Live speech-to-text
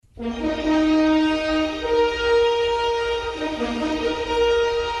Hi,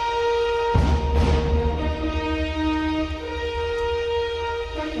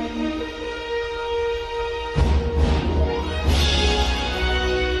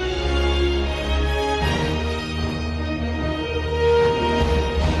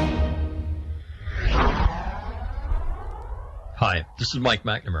 this is Mike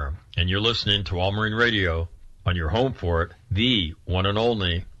McNamara, and you're listening to All Marine Radio on your home for it, the one and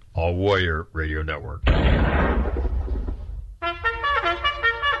only All Warrior Radio Network.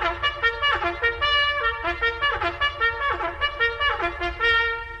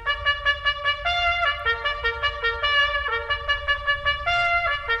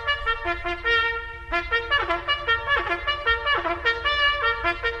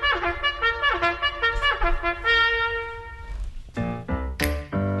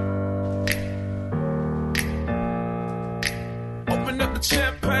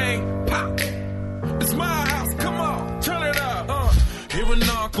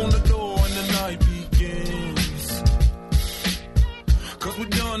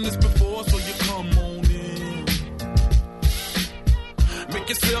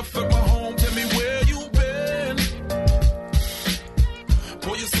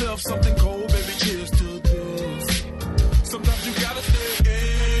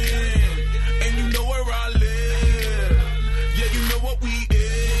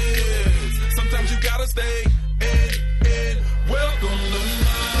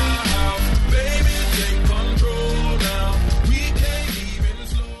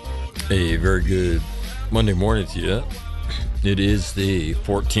 Very good Monday morning to you. It is the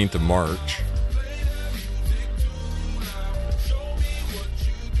 14th of March.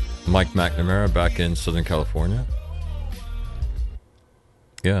 Mike McNamara back in Southern California.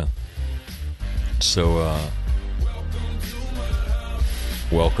 Yeah. So,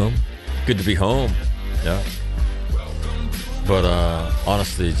 welcome. Good to be home. Yeah. But,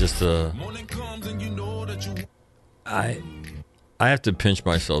 honestly, just, I have to pinch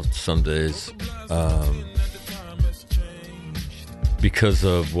myself some days because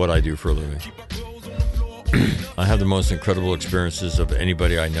of what I do for a living. I have the most incredible experiences of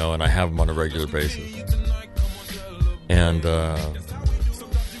anybody I know, and I have them on a regular basis. And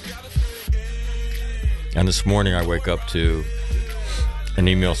this morning I wake up to an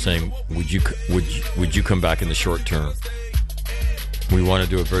email saying, "Would you come back in the short term? We want to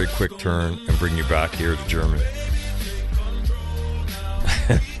do a very quick turn and bring you back here to Germany."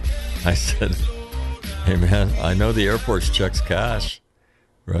 I said, "Hey man, I know the airport checks cash,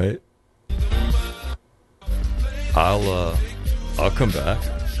 right? I'll come back."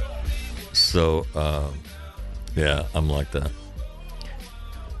 So, yeah, I'm like that.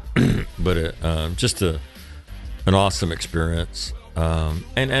 But just an awesome experience. And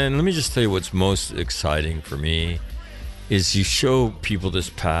let me just tell you what's most exciting for me is you show people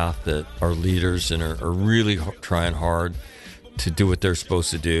this path that are leaders and are really trying hard to do what they're supposed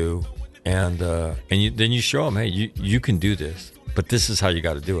to do, and then you show them, hey, you can do this, but this is how you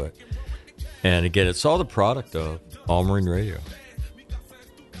got to do it. And again, it's all the product of All Marine Radio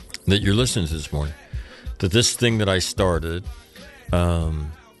that you're listening to this morning. That this thing that I started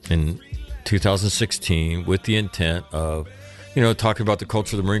in 2016 with the intent of, talking about the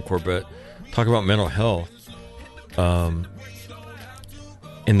culture of the Marine Corps, but talking about mental health, and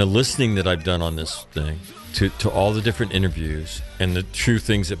the listening that I've done on this thing. To all the different interviews and the true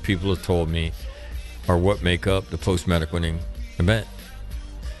things that people have told me are what make up the post-traumatic winning event.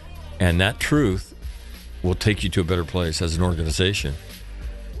 And that truth will take you to a better place as an organization.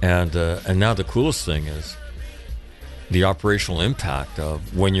 And now the coolest thing is the operational impact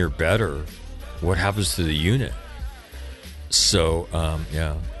of when you're better, what happens to the unit. So,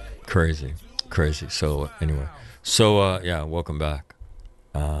 yeah, crazy. So anyway, welcome back.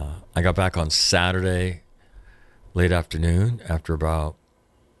 I got back on Saturday late afternoon after about,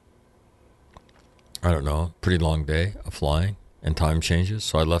 I don't know, pretty long day of flying and time changes.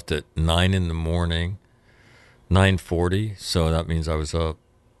 So I left at 9 in the morning, 9:40. So that means I was up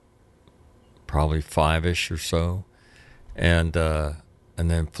probably 5-ish or so. And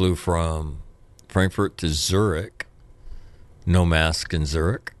then flew from Frankfurt to Zurich, no mask in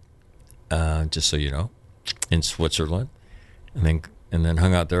Zurich, just so you know, in Switzerland. And then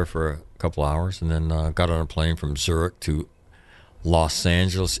hung out there for a couple hours, and then got on a plane from Zurich to Los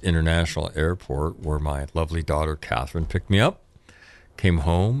Angeles International Airport, where my lovely daughter Catherine picked me up, came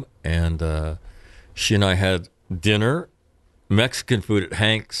home, and she and I had dinner, Mexican food at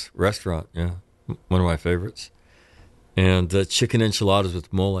Hank's restaurant, yeah, one of my favorites, and chicken enchiladas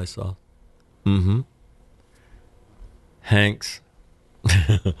with mole sauce. Hank's,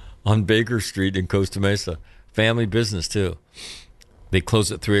 on Baker Street in Costa Mesa. Family business, too. They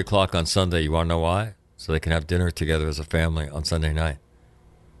close at 3 o'clock on Sunday. You want to know why? So they can have dinner together as a family on Sunday night.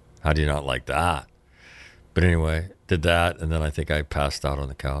 How do you not like that? But anyway, did that, and then I think I passed out on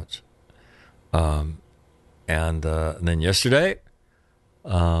the couch. And then yesterday,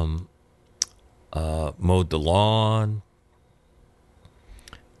 mowed the lawn,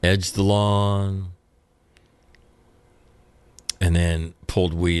 edged the lawn, and then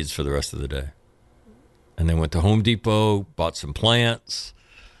pulled weeds for the rest of the day. And then went to Home Depot, bought some plants,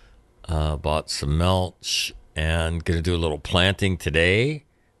 bought some mulch, and going to do a little planting today.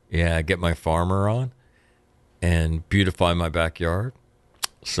 Yeah, get my farmer on and beautify my backyard.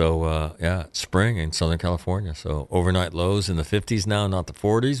 So, yeah, it's spring in Southern California. So overnight lows in the 50s now, not the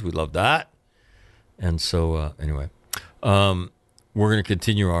 40s. We love that. And so, anyway, we're going to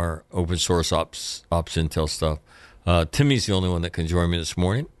continue our open source ops intel stuff. Timmy's the only one that can join me this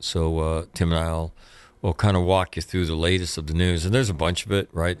morning. So Tim and I will kind of walk you through the latest of the news. And there's a bunch of it,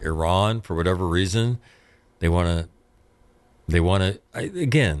 right? Iran, for whatever reason, they want to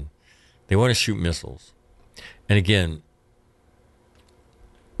shoot missiles. And again,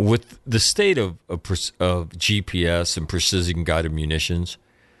 with the state of GPS and precision guided munitions,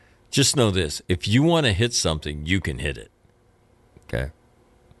 just know this. If you want to hit something, you can hit it. Okay?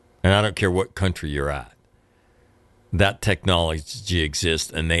 And I don't care what country you're at. That technology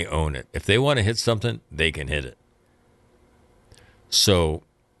exists and they own it. If they want to hit something, they can hit it. So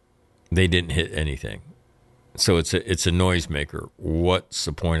they didn't hit anything. So it's a noisemaker. What's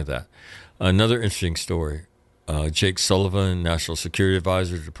the point of that? Another interesting story. Jake Sullivan, National Security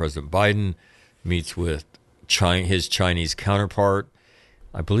Advisor to President Biden, meets with his Chinese counterpart,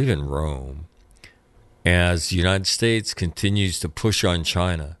 I believe in Rome, as the United States continues to push on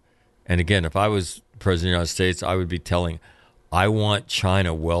China. And again, if I was President of the United States, I would be telling, I want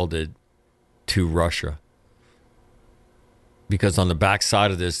China welded to Russia. Because on the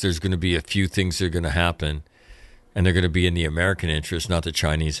backside of this, there's going to be a few things that are going to happen, and they're going to be in the American interest, not the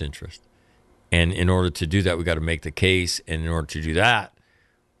Chinese interest. And in order to do that, we got to make the case. And in order to do that,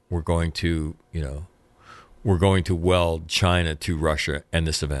 we're going to weld China to Russia and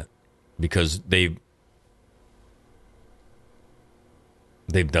this event, because they've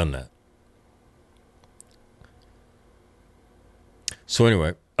done that. So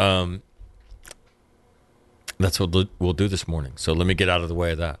anyway, that's what we'll do this morning. So let me get out of the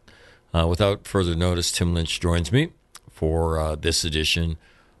way of that. Without further notice, Tim Lynch joins me for this edition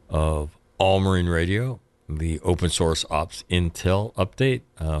of All Marine Radio, the open source ops intel update.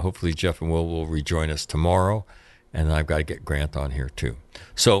 Hopefully Jeff and Will rejoin us tomorrow, and I've got to get Grant on here too.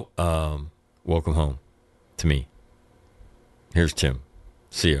 So welcome home to me. Here's Tim.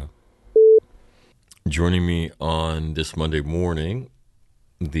 See ya. Joining me on this Monday morning,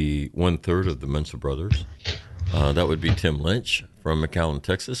 the 1/3 of the Mensa brothers, that would be Tim Lynch from McAllen,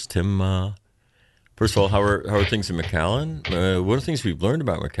 Texas. Tim, first of all, how are things in McAllen? One of the things we've learned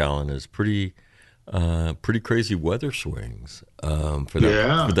about McAllen is pretty crazy weather swings for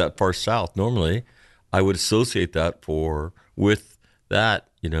that far south. Normally, I would associate that with that,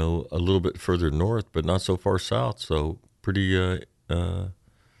 a little bit further north, but not so far south. So pretty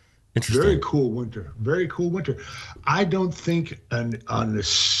interesting. Very cool winter. Very cool winter. I don't think on the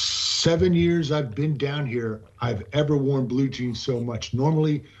 7 years I've been down here, I've ever worn blue jeans so much.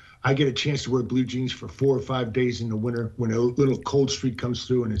 Normally, I get a chance to wear blue jeans for 4 or 5 days in the winter when a little cold streak comes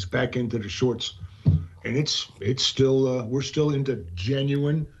through and it's back into the shorts. And it's still, we're still into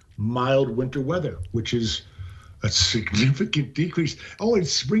genuine mild winter weather, which is a significant decrease. Oh,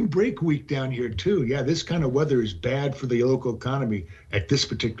 it's spring break week down here too. Yeah, this kind of weather is bad for the local economy at this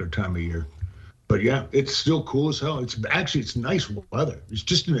particular time of year. But yeah, it's still cool as hell. It's nice weather. It's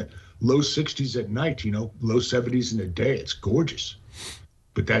just in the low 60s at night, low 70s in the day. It's gorgeous.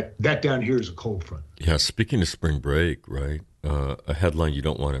 But that down here is a cold front. Yeah, speaking of spring break, right? A headline you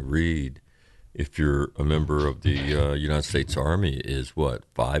don't want to read if you're a member of the United States Army is what?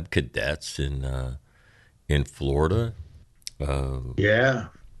 5 cadets in Florida. Yeah,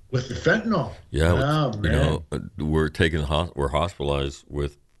 with the fentanyl. Yeah, we're hospitalized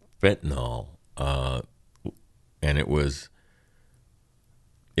with fentanyl, and it was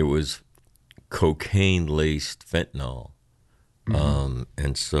cocaine laced fentanyl. Mm-hmm.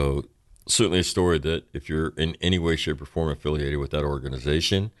 And so certainly a story that if you're in any way, shape, or form affiliated with that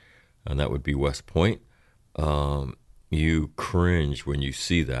organization, and that would be West Point, you cringe when you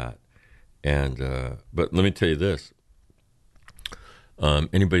see that. And but let me tell you this.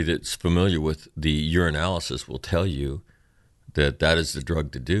 Anybody that's familiar with the urinalysis will tell you that is the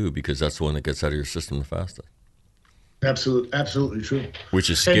drug to do, because that's the one that gets out of your system the fastest. Absolutely true. Which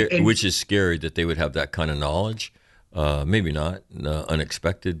is which is scary that they would have that kind of knowledge. Maybe not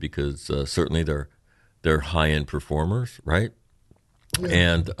unexpected because certainly they're high end performers, right?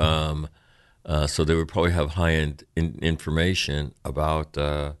 Yeah. And so they would probably have high end information about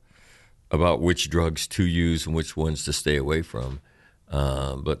which drugs to use and which ones to stay away from.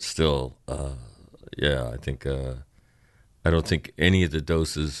 But still, yeah, I don't think any of the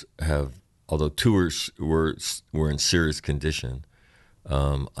doses have. Although two were in serious condition,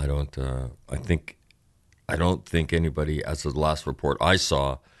 I don't. I don't think anybody, as of the last report I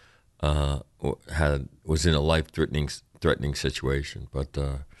saw, was in a life threatening situation. But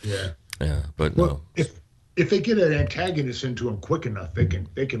Yeah. yeah, but Well, no. if they get an antagonist into them quick enough, they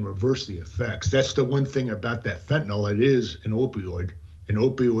can reverse the effects. That's the one thing about that fentanyl. It is an opioid, and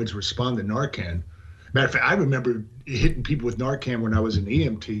opioids respond to Narcan. Matter of fact, I remember hitting people with Narcan when I was an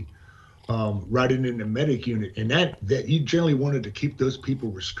EMT, riding in the medic unit, and that you generally wanted to keep those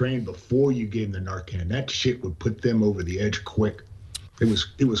people restrained before you gave them the Narcan. That shit would put them over the edge quick. It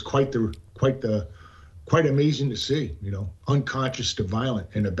was quite amazing to see, unconscious to violent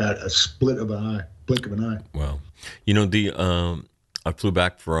in about a blink of an eye. Wow. I flew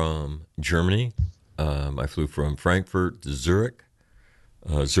back from Germany. I flew from Frankfurt to Zurich.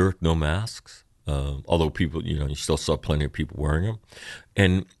 Zurich, no masks. Although people, you still saw plenty of people wearing them.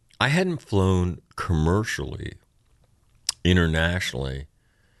 And I hadn't flown commercially, internationally,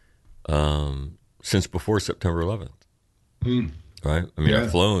 since before September 11th. Right? I mean, Yeah.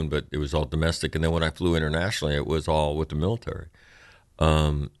 I've flown, but it was all domestic. And then when I flew internationally, it was all with the military.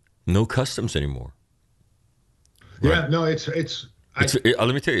 No customs anymore. Yeah, no, Let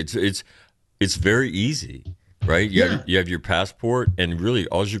me tell you, it's very easy, right? You have your passport, and really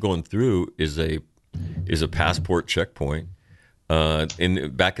all you're going through is a passport checkpoint.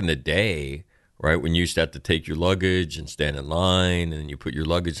 Back in the day, right, when you used to have to take your luggage and stand in line, and you put your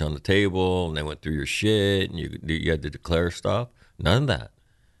luggage on the table, and they went through your shit, and you had to declare stuff. None of that.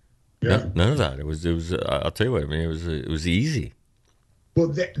 yeah. None of that. It was. I'll tell you what. I mean, it was easy.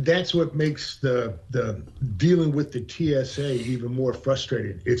 Well, that's what makes the dealing with the TSA even more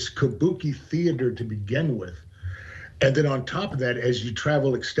frustrating. It's kabuki theater to begin with. And then on top of that, as you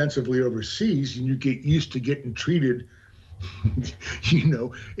travel extensively overseas and you get used to getting treated, in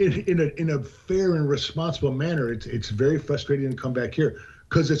a fair and responsible manner, it's very frustrating to come back here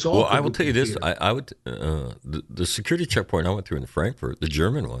because it's all. Well, I will kabuki tell you this. theater. I would the security checkpoint I went through in Frankfurt, the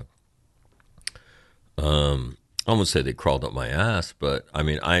German one. I almost say they crawled up my ass, but I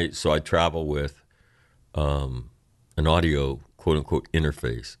mean, I travel with an audio quote unquote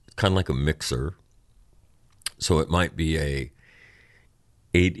interface. It's kind of like a mixer, so it might be a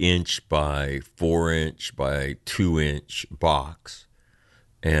 8-inch by 4-inch by 2-inch box,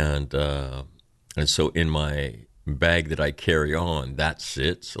 and so in my bag that I carry on, that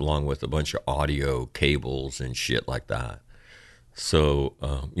sits along with a bunch of audio cables and shit like that. So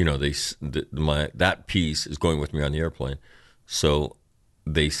that piece is going with me on the airplane. So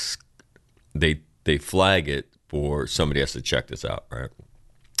they flag it for somebody has to check this out, right?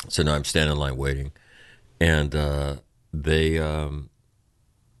 So now I'm standing in line waiting, and they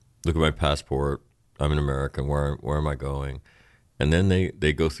look at my passport. I'm an American. Where am I going? And then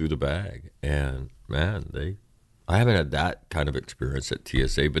they go through the bag, and man, I haven't had that kind of experience at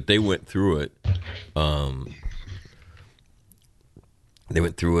TSA, but they went through it. They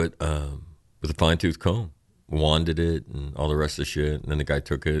went through it with a fine-tooth comb, wanded it, and all the rest of the shit. And then the guy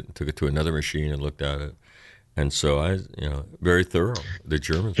took it to another machine and looked at it. And so very thorough. The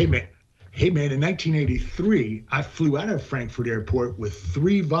Germans. Hey man, in 1983, I flew out of Frankfurt Airport with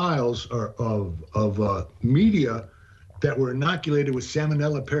 3 vials of media that were inoculated with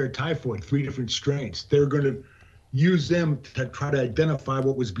Salmonella paratyphoid, 3 different strains. They were going to use them to try to identify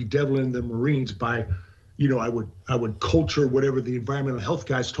what was bedeviling the Marines by, I would culture whatever the environmental health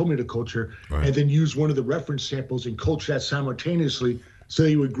guys told me to culture, right, and then use one of the reference samples and culture that simultaneously so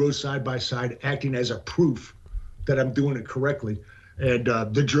they would grow side by side, acting as a proof that I'm doing it correctly. And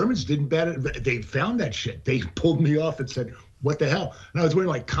the Germans didn't bat it. They found that shit. They pulled me off and said, what the hell? And I was wearing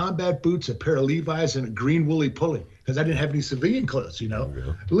like combat boots, a pair of Levi's, and a green woolly pulley because I didn't have any civilian clothes, It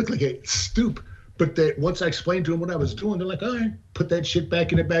looked like a stoop. But once I explained to them what I was doing, they're like, all right, put that shit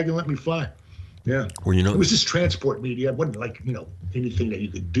back in the bag and let me fly. Yeah. Well, it was just transport media. It wasn't like, anything that you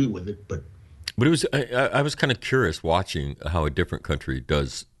could do with it. But it was, I was kind of curious watching how a different country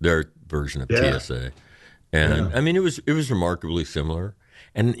does their version of TSA. And I mean, it was remarkably similar.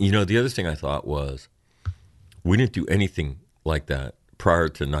 And, the other thing I thought was we didn't do anything like that prior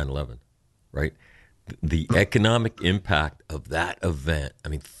to 9/11, right? the economic impact of that event. I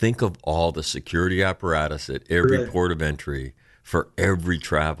mean, think of all the security apparatus at every port of entry for every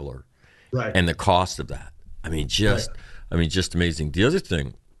traveler, Right. and the cost of that. Just amazing. The other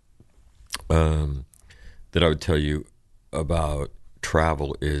thing that I would tell you about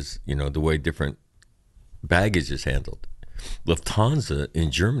travel is, the way different baggage is handled. Lufthansa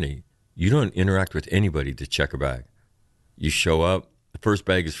in Germany, you don't interact with anybody to check a bag. You show up, the first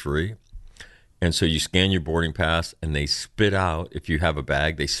bag is free. And so you scan your boarding pass, and they spit out, if you have a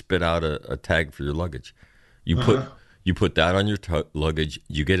bag, they spit out a tag for your luggage. You put that on your luggage,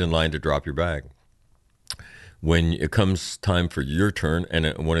 you get in line to drop your bag. When it comes time for your turn and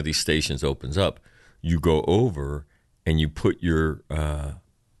one of these stations opens up, you go over and you put yourself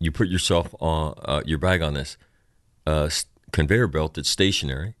on your bag on this conveyor belt that's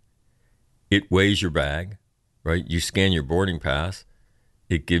stationary. It weighs your bag, right? You scan your boarding pass.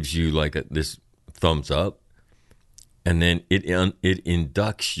 It gives you like this thumbs up, and then it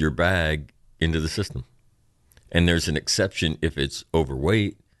inducts your bag into the system. And there's an exception if it's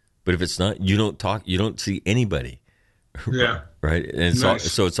overweight, but if it's not, you don't see anybody. Yeah. Right. And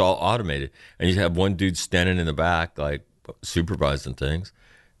so it's all automated, and you have one dude standing in the back, like supervising things.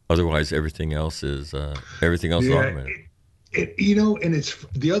 Otherwise, everything else is automated. And it's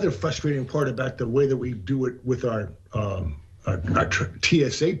the other frustrating part about the way that we do it with our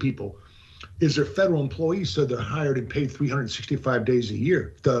TSA people is they're federal employees, so they're hired and paid 365 days a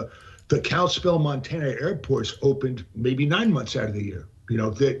year. The Kalispell, Montana airports opened maybe 9 months out of the year.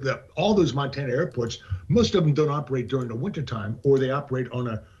 All those Montana airports, most of them don't operate during the wintertime, or they operate on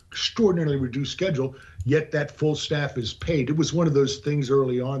an extraordinarily reduced schedule, yet that full staff is paid. It was one of those things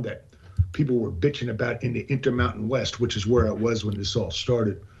early on that people were bitching about in the Intermountain West, which is where I was when this all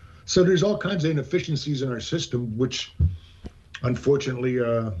started. So there's all kinds of inefficiencies in our system, which unfortunately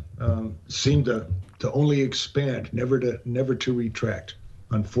seem to only expand, never to retract,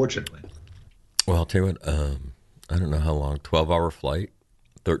 unfortunately. Well, I'll tell you what, I don't know how long, 12-hour flight,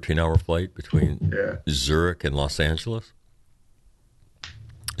 13-hour flight between Zurich and Los Angeles.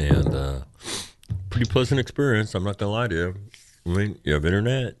 And pretty pleasant experience, I'm not going to lie to you. I mean, you have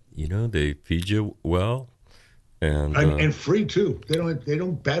internet, they feed you well. And free too. They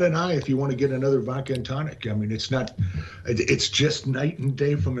don't bat an eye if you want to get another vodka and tonic. I mean, it's just night and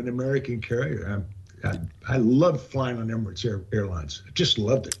day from an American carrier. I love flying on Emirates Airlines. I just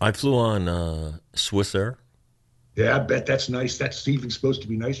loved it. I flew on Swiss Air. Yeah, I bet that's nice. That's even supposed to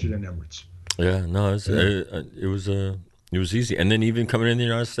be nicer than Emirates. Yeah, no, it was easy. And then even coming in the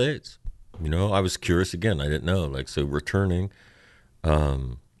United States, I was curious again. I didn't know, so returning,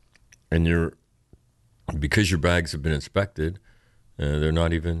 and because your bags have been inspected, they're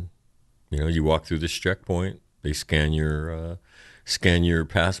not even, you walk through this checkpoint, they scan your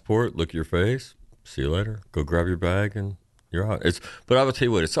passport, look at your face, see you later, go grab your bag, and you're out. But I will tell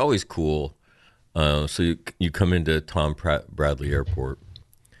you what, it's always cool. So you come into Tom Bradley Airport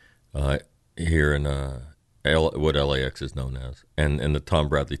here in what LAX is known as, and the Tom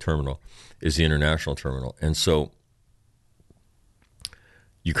Bradley Terminal is the international terminal, and so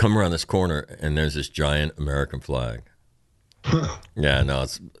you come around this corner, and there's this giant American flag. Yeah, no,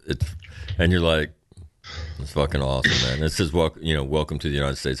 it's, and you're like, it's fucking awesome, man. It says, welcome to the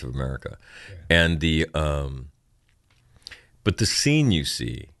United States of America. Yeah. And but the scene you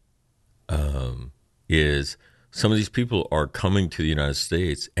see is some of these people are coming to the United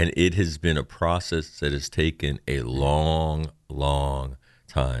States, and it has been a process that has taken a long, long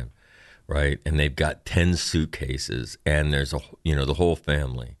time. Right, and they've got 10 suitcases, and there's the whole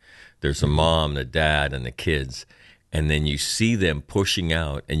family. There's a mom, the dad, and the kids, and then you see them pushing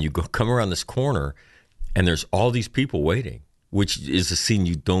out, and you come around this corner, and there's all these people waiting, which is a scene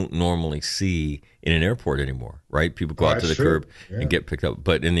you don't normally see in an airport anymore. Right, people go out to the curb and get picked up,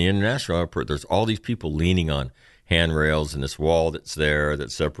 but in the international airport, there's all these people leaning on handrails and this wall that's there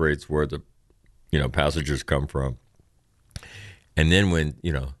that separates where the passengers come from, and then when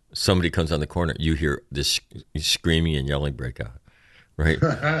somebody comes on the corner, you hear this screaming and yelling break out, right?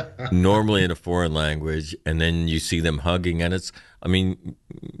 Normally in a foreign language, and then you see them hugging, and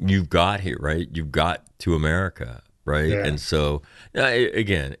you've got here, right? You've got to America, right? Yeah. And so,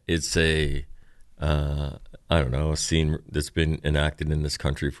 again, it's a scene that's been enacted in this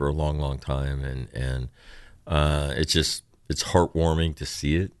country for a long, long time, and it's heartwarming to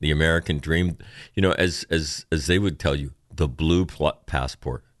see it. The American dream, as they would tell you, the blue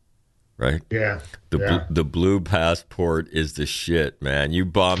passport. Right? Yeah. The blue passport is the shit, man. You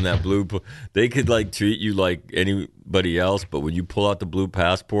bomb that blue, they could treat you like anybody else, but when you pull out the blue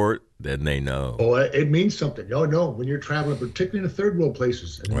passport, then they know. Oh, it means something. Oh, no, when you're traveling, particularly in the third world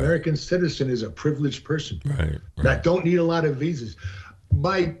places, an American citizen is a privileged person that don't need a lot of visas.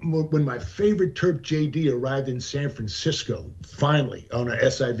 When my favorite Terp JD arrived in San Francisco, finally on a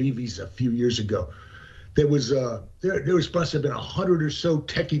SIV visa a few years ago, there was supposed to have been 100 or so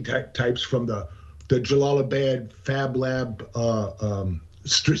techie types from the Jalalabad Fab Lab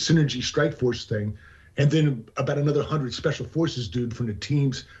Synergy Strike Force thing, and then about another 100 Special Forces dude from the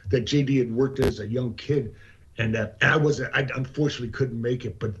teams that JD had worked as a young kid, and I unfortunately couldn't make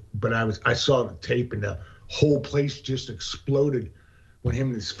it, but I saw the tape, and the whole place just exploded when him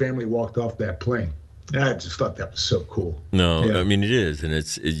and his family walked off that plane. And I just thought that was so cool. No, yeah. I mean it is, and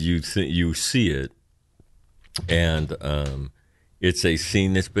you see it, and it's a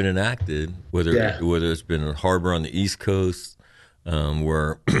scene that's been enacted, whether it's been a harbor on the East Coast,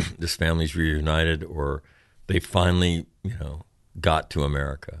 where this family's reunited, or they finally, got to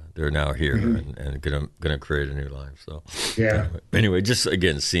America. They're now here and gonna create a new life. So anyway, just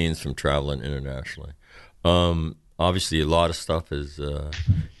again, scenes from traveling internationally. Obviously, a lot of stuff has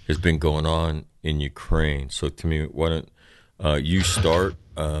been going on in Ukraine. So to me, why don't you start,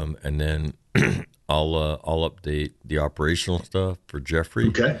 and then I'll update the operational stuff for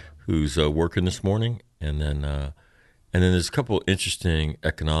Jeffrey, who's working this morning, and then there's a couple of interesting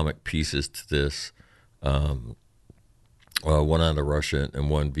economic pieces to this. One out of Russia and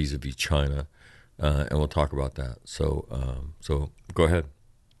one vis-a-vis China, and we'll talk about that. So go ahead.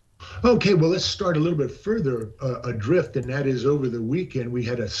 Okay, well, let's start a little bit further adrift, and that is over the weekend we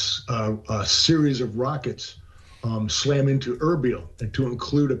had a series of rockets slam into Erbil, and to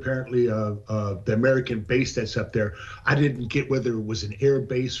include apparently the American base that's up there. I didn't get whether it was an air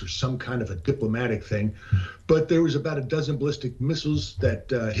base or some kind of a diplomatic thing, but there was about a dozen ballistic missiles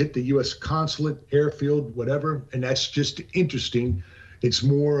that hit the U.S. consulate, airfield, whatever, and that's just interesting. It's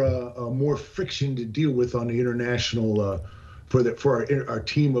more friction to deal with on the international for our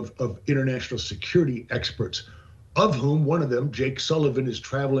team of international security experts, of whom one of them, Jake Sullivan, is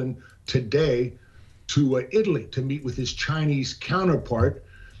traveling today to Italy to meet with his Chinese counterpart,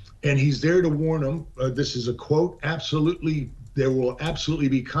 and he's there to warn them. This is a quote: "Absolutely, there will absolutely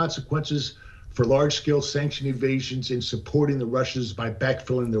be consequences for large-scale sanction evasions in supporting the Russians by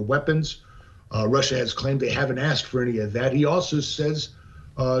backfilling their weapons." Russia has claimed they haven't asked for any of that. He also says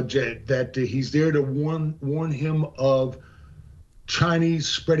that he's there to warn him of Chinese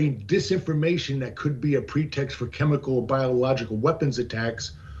spreading disinformation that could be a pretext for chemical or biological weapons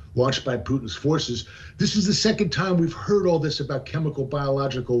attacks launched by Putin's forces. This is the second time we've heard all this about chemical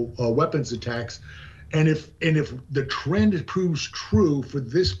biological weapons attacks. And if the trend proves true for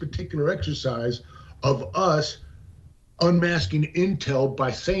this particular exercise of us unmasking intel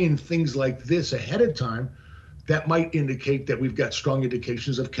by saying things like this ahead of time, that might indicate that we've got strong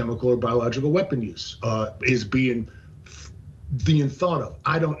indications of chemical or biological weapon use is being thought of.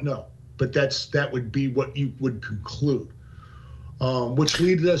 I don't know, but that would be what you would conclude. Which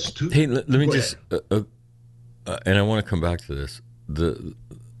leads us to. Hey, let me just, and I want to come back to this. The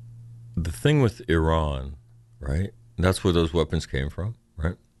thing with Iran, right? That's where those weapons came from,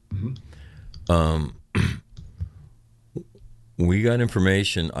 right? Mm-hmm. We got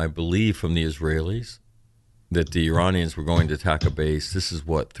information, I believe, from the Israelis that the Iranians were going to attack a base. This is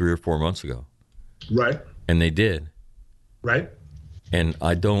 3 or 4 months ago, right? And they did. Right. And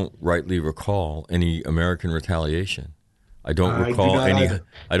I don't rightly recall any American retaliation. I don't recall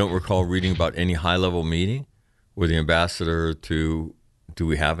I don't recall reading about any high-level meeting where the ambassador do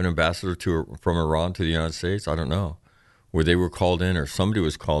we have an ambassador from Iran to the United States? I don't know. Where they were called in, or somebody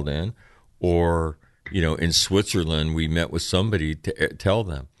was called in, or in Switzerland we met with somebody to tell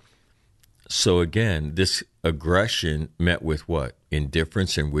them. So again, this aggression met with what?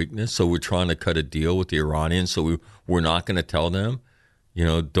 Indifference and weakness. So we're trying to cut a deal with the Iranians. So we're not going to tell them,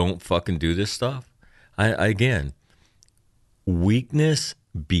 don't fucking do this stuff. Again, weakness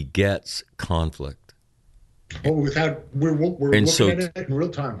begets conflict. Well, we're looking at it in real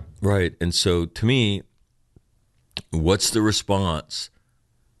time. Right. And so to me, what's the response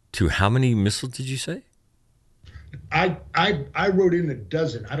to how many missiles did you say? I wrote in a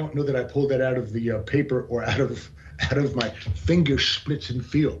dozen. I don't know that I pulled that out of the paper or out of my finger splits and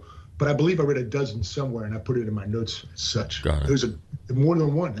feel, but I believe I read a dozen somewhere, and I put it in my notes as such. Got it. There's more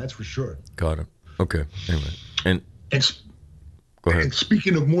than one, that's for sure. Got it. Okay. Anyway, and go ahead. And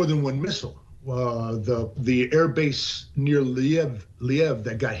speaking of more than one missile, the air base near Liev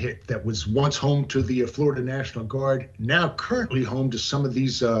that got hit, that was once home to the Florida National Guard, now currently home to some of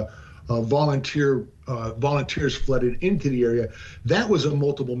these volunteers flooded into the area. That was a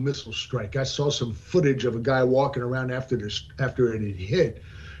multiple missile strike. I saw some footage of a guy walking around after it had hit,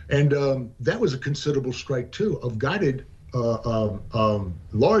 And that was a considerable strike, too, of guided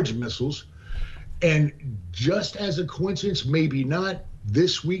large missiles. And just as a coincidence, maybe not,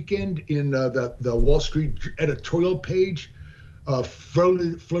 this weekend in the Wall Street editorial page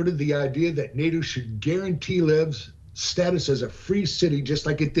floated the idea that NATO should guarantee Lviv's status as a free city, just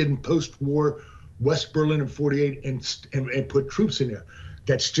like it did in post-war West Berlin in 48, and put troops in there.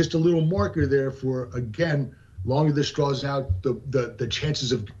 That's just a little marker there for, again, longer this draws out, the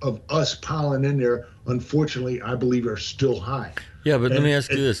chances of us piling in there, unfortunately, I believe, are still high. Yeah, but let me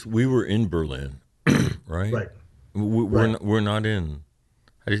ask you this. We were in Berlin, right? Right. We're not in.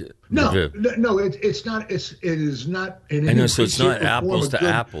 No, it's not. It is not. I know, so it's not apples to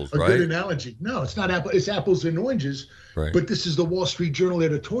apples, right? A good analogy. No, it's not apple. It's apples and oranges. Right. But this is the Wall Street Journal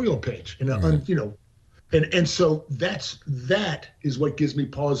editorial page, and so that is what gives me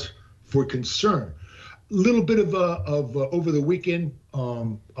pause for concern. A little bit of over the weekend,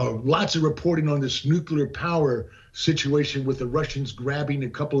 lots of reporting on this nuclear power situation with the Russians grabbing a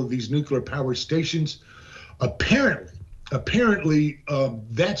couple of these nuclear power stations. Apparently,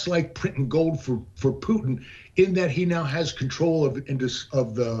 that's like printing gold for Putin, in that he now has control of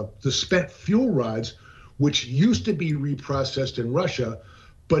the spent fuel rods, which used to be reprocessed in Russia.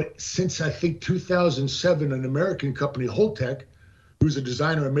 But since I think 2007, an American company, Holtec, who's a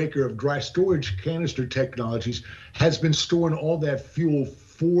designer and maker of dry storage canister technologies, has been storing all that fuel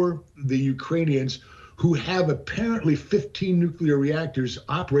for the Ukrainians, who have apparently 15 nuclear reactors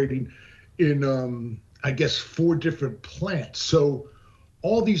operating in, I guess, 4 different plants. So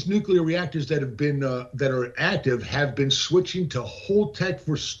all these nuclear reactors that have been that are active have been switching to Holtec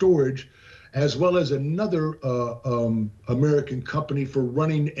for storage, as well as another American company for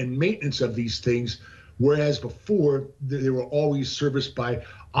running and maintenance of these things. Whereas before, they were always serviced by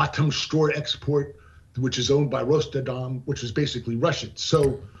Atomstor Export, which is owned by Rosatom, which is basically Russian.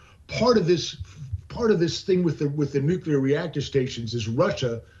 So part of this thing with the nuclear reactor stations is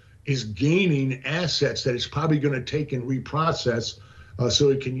Russia is gaining assets that it's probably going to take and reprocess so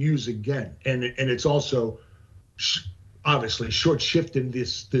it can use again. And it's also obviously short-shifting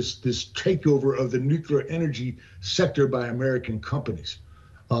this takeover of the nuclear energy sector by American companies.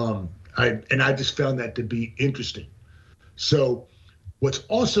 I just found that to be interesting. So what's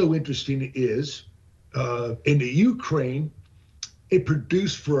also interesting is in the Ukraine, it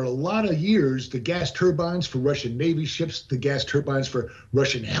produced for a lot of years the gas turbines for Russian Navy ships, the gas turbines for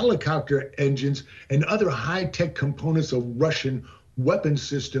Russian helicopter engines, and other high-tech components of Russian weapon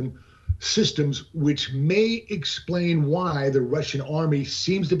systems, which may explain why the Russian army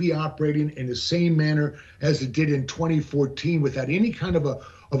seems to be operating in the same manner as it did in 2014, without any kind of a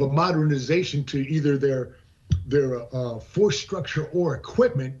modernization to either their force structure or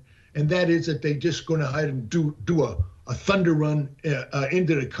equipment. And that is that they just going to hide and do a thunder run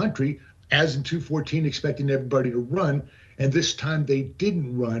into the country, as in 2014, expecting everybody to run. And this time they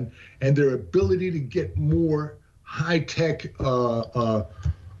didn't run, and their ability to get more high-tech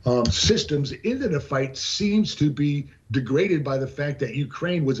systems into the fight seems to be degraded by the fact that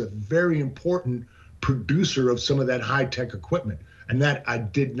Ukraine was a very important producer of some of that high-tech equipment. And that I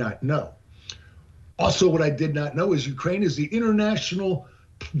did not know. Also, what I did not know is Ukraine is the international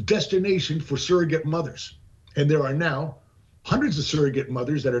destination for surrogate mothers. And there are now hundreds of surrogate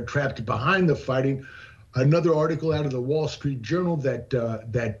mothers that are trapped behind the fighting. Another article out of the Wall Street Journal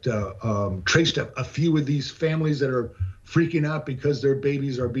that traced a few of these families that are freaking out because their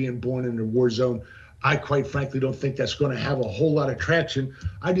babies are being born in a war zone. I quite frankly don't think that's going to have a whole lot of traction.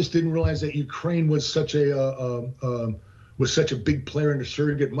 I just didn't realize that Ukraine was such a big player in the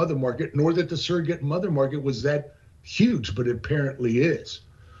surrogate mother market, nor that the surrogate mother market was that huge, but it apparently is.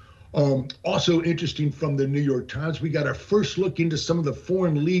 Also interesting from the New York Times, we got our first look into some of the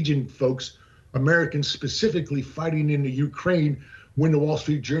Foreign Legion folks, Americans specifically, fighting in the Ukraine, when the Wall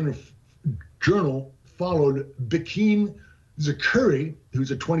Street Journal followed Bekim Zakuri,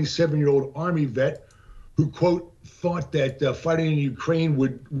 who's a 27-year-old Army vet, who, quote, thought that fighting in Ukraine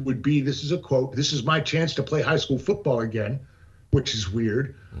would be, this is a quote, "This is my chance to play high school football again," which is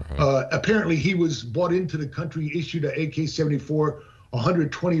weird. Apparently, he was brought into the country, issued an AK-74,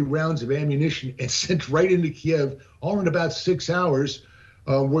 120 rounds of ammunition, and sent right into Kiev, all in about 6 hours,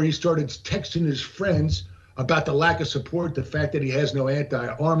 where he started texting his friends about the lack of support, the fact that he has no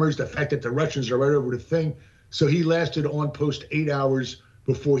anti-armors, the fact that the Russians are right over the thing. So he lasted on post 8 hours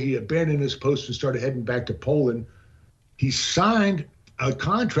before he abandoned his post and started heading back to Poland. He signed a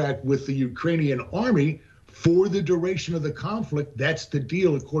contract with the Ukrainian army for the duration of the conflict. That's the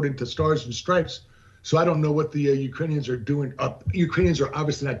deal, according to Stars and Stripes. So I don't know what the Ukrainians are doing. Ukrainians are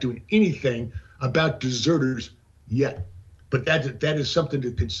obviously not doing anything about deserters yet. But that is something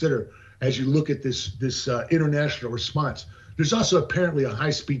to consider as you look at this international response. There's also apparently a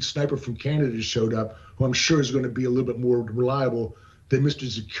high-speed sniper from Canada showed up, who I'm sure is going to be a little bit more reliable than Mr.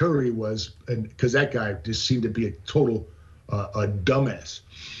 Zakuri was, and because that guy just seemed to be a total a dumbass.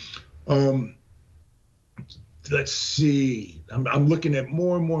 Let's see. I'm looking at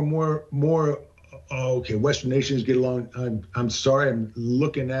more. Okay, Western nations get along. I'm sorry. I'm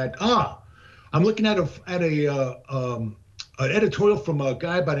looking at an editorial from a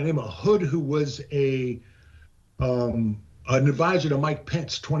guy by the name of Hood, who was an advisor to Mike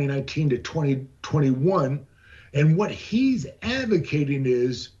Pence, 2019 to 2021, and what he's advocating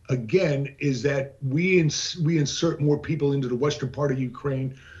is that we insert more people into the western part of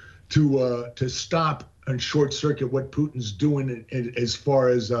Ukraine to stop and short circuit what Putin's doing as far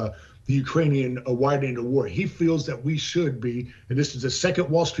as the Ukrainian widening the war. He feels that we should be, and this is the second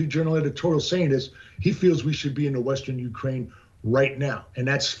Wall Street Journal editorial saying this, he feels we should be in the western Ukraine right now. And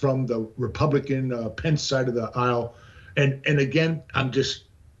that's from the Republican Pence side of the aisle. And again, I'm just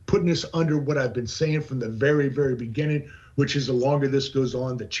putting this under what I've been saying from the very, very beginning, which is the longer this goes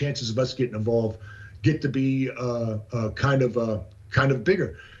on, the chances of us getting involved get to be kind of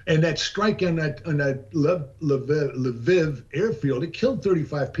bigger. And that strike on that Lviv airfield, it killed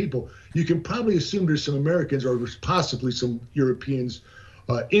 35 people. You can probably assume there's some Americans or possibly some Europeans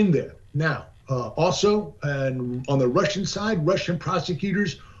in there. Now, also, and on the Russian side, Russian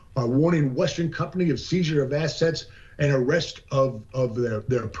prosecutors are warning Western company of seizure of assets and arrest of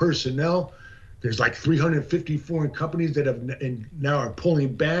their personnel. There's like 350 foreign companies that have now are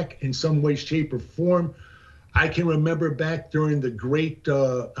pulling back in some way, shape, or form. I can remember back during the great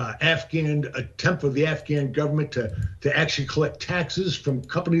Afghan attempt of the Afghan government to actually collect taxes from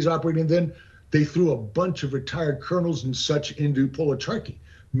companies operating then. They threw a bunch of retired colonels and such into Polocharki,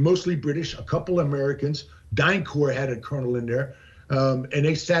 mostly British, a couple Americans. DynCorp had a colonel in there, and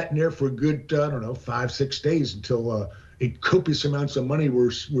they sat in there for a good, 5-6 days until copious amounts of money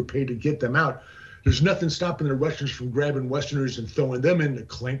were paid to get them out. There's nothing stopping the Russians from grabbing Westerners and throwing them in the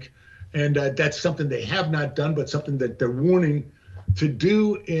clink. And that's something they have not done, but something that they're warning to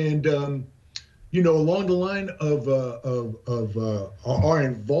do. And, along the line of our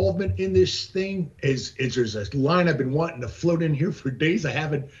involvement in this thing is there's a line I've been wanting to float in here for days. I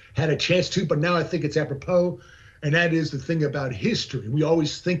haven't had a chance to, but now I think it's apropos. And that is the thing about history. We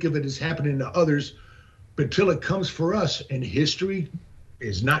always think of it as happening to others, but until it comes for us, and history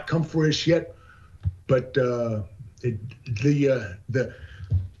has not come for us yet. But the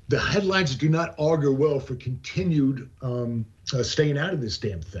headlines do not augur well for continued staying out of this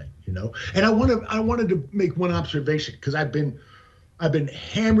damn thing, And I wanted to make one observation, because I've been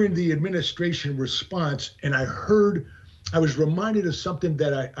hammering the administration response, and I was reminded of something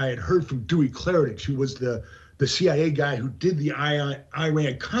that I had heard from Dewey Claridge, who was the CIA guy who did the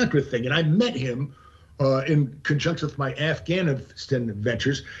Iran-Contra thing, and I met him in conjunction with my Afghanistan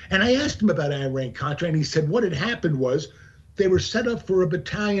ventures, and I asked him about Iran-Contra, and he said what had happened was they were set up for a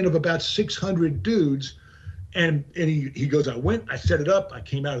battalion of about 600 dudes. And he goes, I set it up. I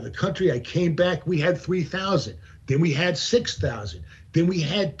came out of the country. I came back. We had 3,000. Then we had 6,000. Then we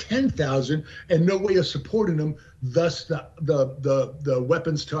had 10,000 and no way of supporting them. Thus the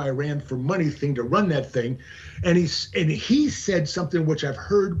weapons to Iran for money thing to run that thing. And he said something which I've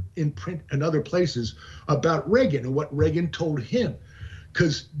heard in print and other places about Reagan and what Reagan told him.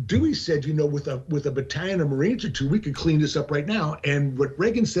 Because Dewey said, with a battalion of Marines or two, we could clean this up right now. And what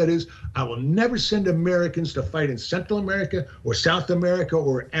Reagan said is, I will never send Americans to fight in Central America or South America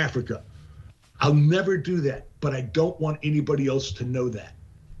or Africa. I'll never do that, but I don't want anybody else to know that.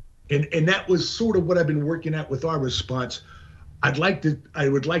 And that was sort of what I've been working at with our response. I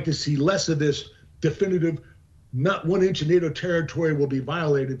would like to see less of this definitive, not 1 inch of NATO territory will be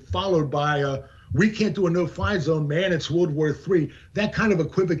violated, followed by we can't do a no-fly zone, man, it's World War III. That kind of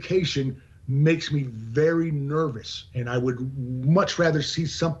equivocation makes me very nervous. And I would much rather see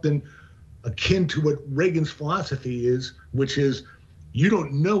something akin to what Reagan's philosophy is, which is, you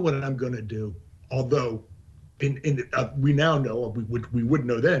don't know what I'm going to do. Although we now know, we would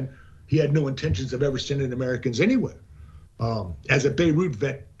know then, he had no intentions of ever sending Americans anywhere. As a Beirut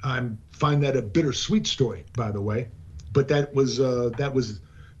vet, I find that a bittersweet story, by the way. But that was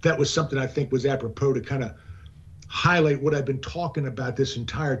something I think was apropos to kind of highlight what I've been talking about this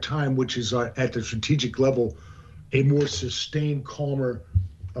entire time, which is at the strategic level, a more sustained, calmer.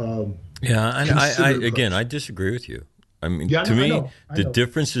 I disagree with you. I mean, to me, the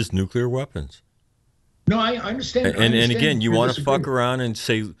difference is nuclear weapons. No, I understand. And again, you want to fuck around and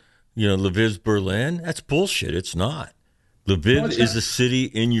say, Lviv's Berlin? That's bullshit. It's not. Lviv is a city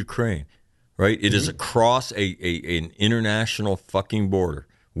in Ukraine. right? It is across an international fucking border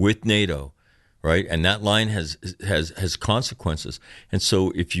with NATO, right? And that line has consequences. And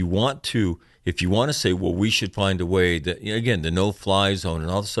so if you want to say, well, we should find a way that, again, the no-fly zone and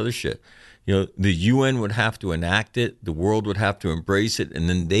all this other shit, the UN would have to enact it, the world would have to embrace it, and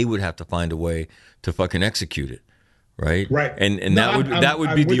then they would have to find a way to fucking execute it, right? Right. And no, that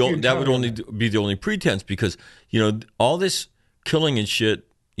would only be the only pretense, because all this killing and shit,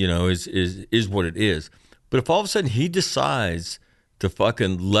 is what it is. But if all of a sudden he decides to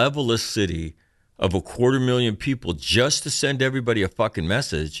fucking level a city of 250,000 people just to send everybody a fucking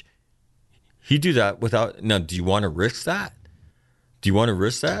message, he'd do that without. Now, do you want to risk that? Do you want to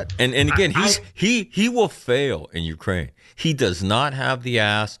risk that? And again, he will fail in Ukraine. He does not have the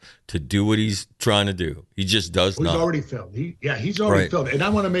ass to do what he's trying to do. He just does not. He's already failed. He's already failed. And I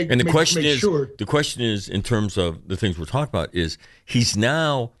want to make the question is, in terms of the things we're talking about, is he's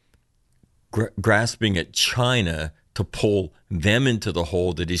now grasping at China to pull them into the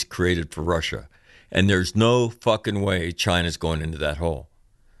hole that he's created for Russia. And there's no fucking way China's going into that hole.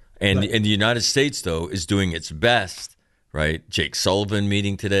 And the United States, though, is doing its best. Right, Jake Sullivan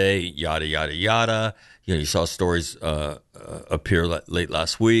meeting today, yada yada yada. You saw stories appear late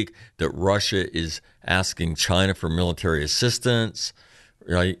last week that Russia is asking China for military assistance,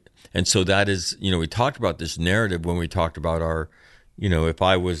 right? And so that is, we talked about this narrative when we talked about our, if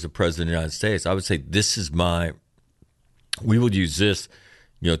I was the president of the United States, I would say we would use this,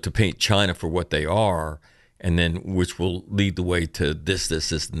 to paint China for what they are, and then which will lead the way to this,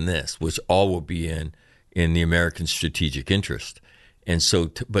 and this, which all will be in the American strategic interest. And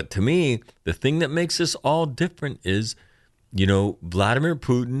so, but to me, the thing that makes this all different is, Vladimir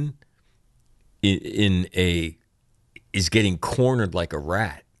Putin is getting cornered like a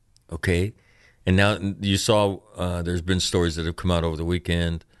rat, okay? And now you saw there's been stories that have come out over the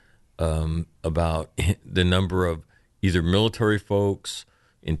weekend about the number of either military folks,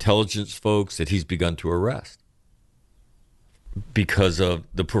 intelligence folks that he's begun to arrest because of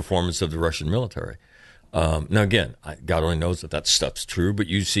the performance of the Russian military. Now, again, God only knows that stuff's true, but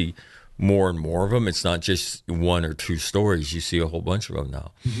you see more and more of them. It's not just one or two stories. You see a whole bunch of them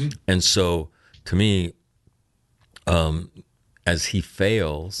now. Mm-hmm. And so, to me, as he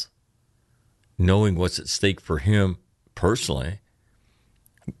fails, knowing what's at stake for him personally,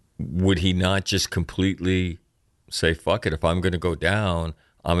 would he not just completely say, fuck it, if I'm going to go down,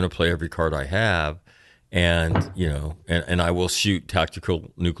 I'm going to play every card I have, and, and I will shoot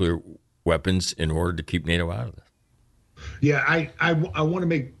tactical nuclear weapons in order to keep NATO out of this? Yeah, I want to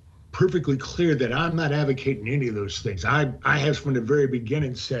make perfectly clear that I'm not advocating any of those things. I have from the very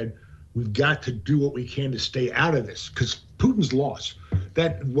beginning said we've got to do what we can to stay out of this, because Putin's lost.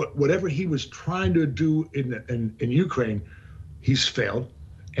 That whatever he was trying to do in Ukraine, he's failed,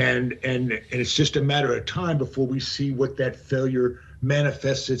 and it's just a matter of time before we see what that failure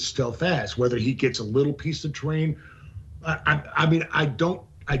manifests itself as. Whether he gets a little piece of terrain, I mean, I don't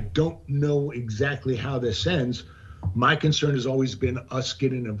know exactly how this ends. My concern has always been us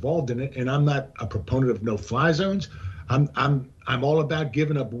getting involved in it, and I'm not a proponent of no-fly zones. I'm all about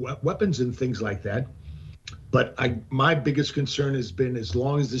giving up weapons and things like that. But my biggest concern has been, as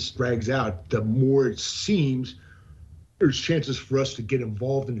long as this drags out, the more it seems there's chances for us to get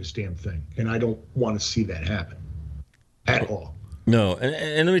involved in this damn thing, and I don't want to see that happen at all. No,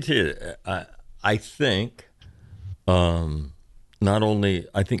 and let me tell you, I think. Not only,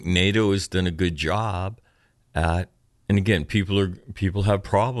 I think NATO has done a good job at, and again, people have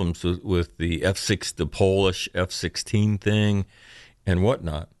problems with the the Polish F-16 thing and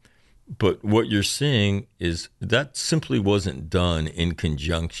whatnot. But what you're seeing is that simply wasn't done in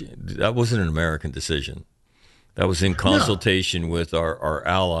conjunction. That wasn't an American decision. That was in consultation with our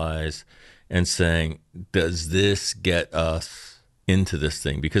allies and saying, does this get us into this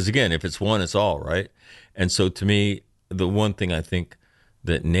thing? Because again, if it's one, it's all, right? And so to me, the one thing I think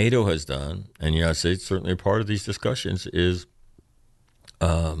that NATO has done, and the United States certainly a part of these discussions, is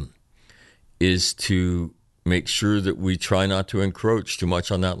to make sure that we try not to encroach too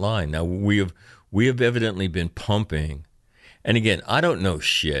much on that line. Now, we have evidently been pumping, and again, I don't know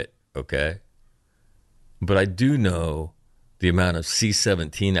shit, okay? But I do know the amount of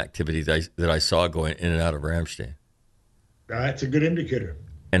C-17 activity that I saw going in and out of Ramstein. That's a good indicator.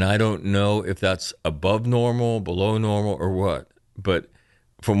 And I don't know if that's above normal, below normal, or what. But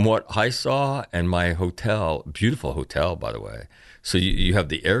from what I saw, and my hotel, beautiful hotel, by the way. So you have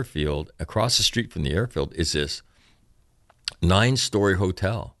the airfield. Across the street from the airfield is this 9-story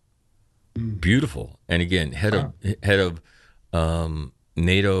hotel. Beautiful. And again, head of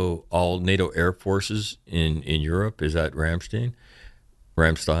NATO, all NATO air forces in Europe is at Ramstein.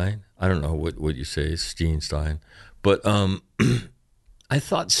 I don't know what you say, Stein, but I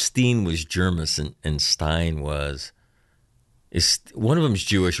thought Steen was German and Stein was. Is one of them's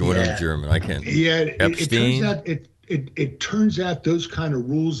Jewish and one of them's German? I can't. Yeah, Epstein. It turns out those kind of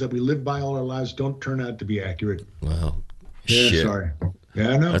rules that we live by all our lives don't turn out to be accurate. Well, Yeah, shit. sorry. Yeah,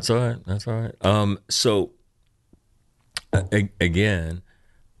 I know. That's all right. That's all right. So again,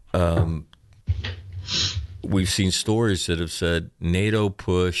 we've seen stories that have said NATO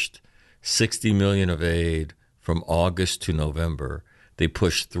pushed 60 million of aid from August to November. They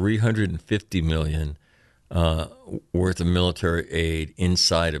pushed 350 million worth of military aid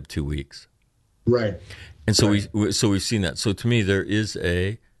inside of 2 weeks. Right. And so we've seen that. So to me, there is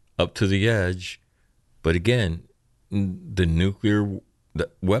a up to the edge, but again, the nuclear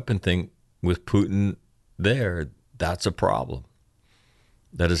weapon thing with Putin there, that's a problem.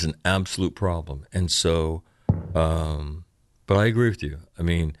 That is an absolute problem. And so, but I agree with you. I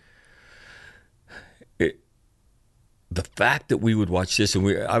mean, the fact that we would watch this, and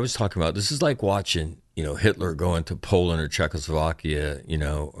I was talking about, this is like watching, Hitler go into Poland or Czechoslovakia,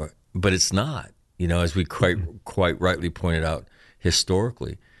 but it's not, as we quite rightly pointed out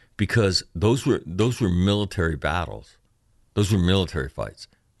historically, because those were military battles. Those were military fights.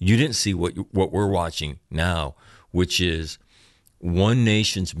 You didn't see what we're watching now, which is one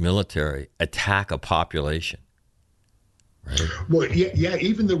nation's military attack a population. Right. Well, yeah.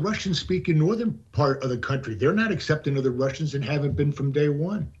 Even the Russian-speaking northern part of the country, they're not accepting other Russians and haven't been from day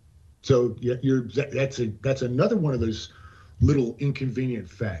one. So that's another one of those little inconvenient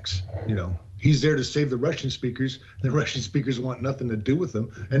facts. He's there to save the Russian speakers. The Russian speakers want nothing to do with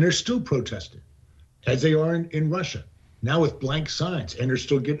them, and they're still protesting, as they are in Russia now with blank signs, and they're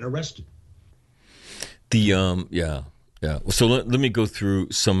still getting arrested. Yeah. So let me go through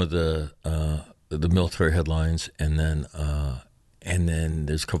some of the military headlines, and then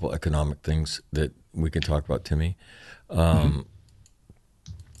there's a couple economic things that we can talk about, Timmy.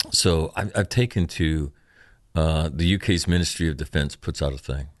 So I've taken to the UK's Ministry of Defence puts out a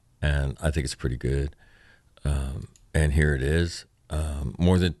thing, and I think it's pretty good. And here it is: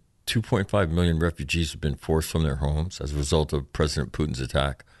 more than 2.5 million refugees have been forced from their homes as a result of President Putin's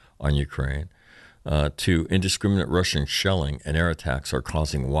attack on Ukraine. To indiscriminate Russian shelling and air attacks are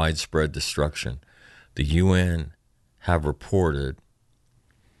causing widespread destruction. The UN have reported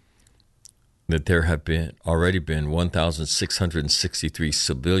that there have already been 1,663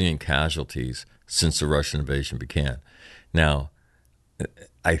 civilian casualties since the Russian invasion began. Now,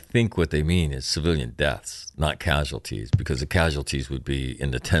 I think what they mean is civilian deaths, not casualties, because the casualties would be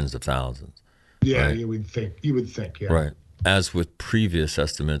in the tens of thousands. Yeah, right? You would think, yeah. Right. As with previous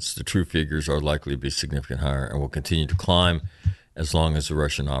estimates, the true figures are likely to be significantly higher and will continue to climb as long as the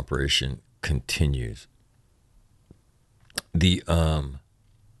Russian operation continues. The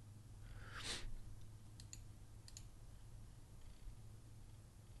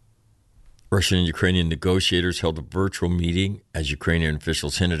Russian and Ukrainian negotiators held a virtual meeting as Ukrainian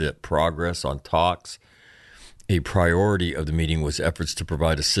officials hinted at progress on talks. A priority of the meeting was efforts to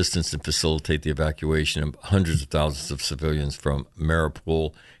provide assistance and facilitate the evacuation of hundreds of thousands of civilians from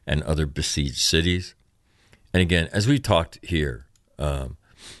Mariupol and other besieged cities. And again, as we talked here,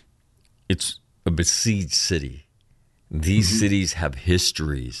 it's a besieged city. These cities have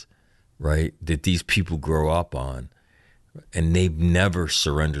histories, right, that these people grow up on, and they've never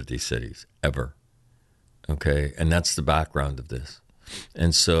surrendered these cities, ever. Okay, and that's the background of this.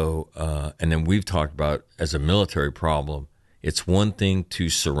 And so, and then we've talked about, as a military problem, it's one thing to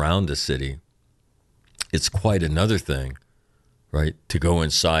surround a city. It's quite another thing, right, to go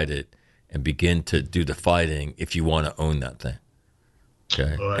inside it and begin to do the fighting if you want to own that thing.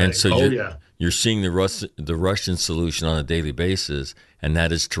 Okay, Right. and so Yeah. you're seeing the Russian solution on a daily basis, and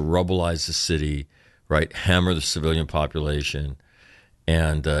that is to rubbleize the city, right, hammer the civilian population,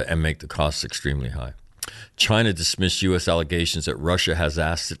 and make the costs extremely high. China dismissed U.S. allegations that Russia has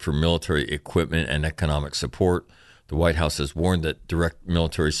asked it for military equipment and economic support. The White House has warned that direct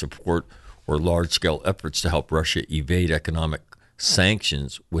military support or large-scale efforts to help Russia evade economic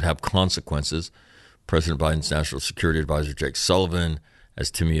sanctions would have consequences. President Biden's National Security Advisor, Jake Sullivan,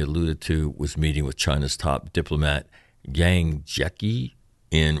 as Timmy alluded to, was meeting with China's top diplomat, Yang Jiechi,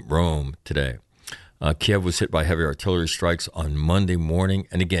 in Rome today. Kiev was hit by heavy artillery strikes on Monday morning.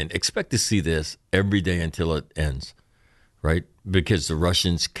 And again, expect to see this every day until it ends, right? Because the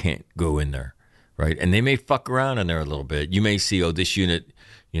Russians can't go in there, right? And they may fuck around in there a little bit. You may see, this unit,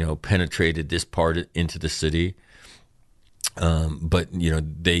 penetrated this part into the city. But,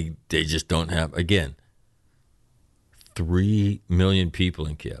 they just don't have, again, 3 million people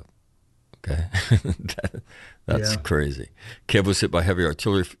in Kiev. Okay, that's crazy. Kiev was hit by heavy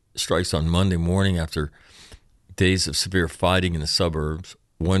artillery strikes on Monday morning after days of severe fighting in the suburbs.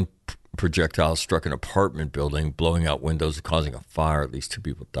 One projectile struck an apartment building, blowing out windows and causing a fire. At least 2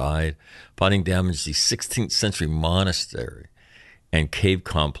 people died. Fighting damaged the 16th century monastery and cave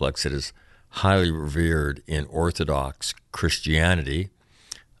complex that is highly revered in Orthodox Christianity.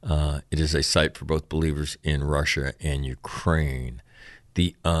 It is a site for both believers in Russia and Ukraine.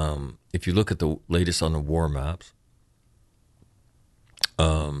 If you look at the latest on the war maps,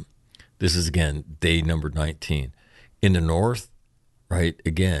 this is, again, day number 19. In the north, right,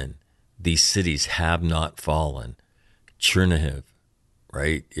 again, these cities have not fallen. Chernihiv,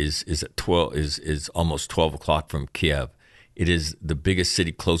 right, is at 12, is almost 12 o'clock from Kiev. It is the biggest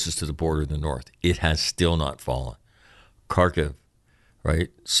city closest to the border in the north. It has still not fallen. Kharkiv, right,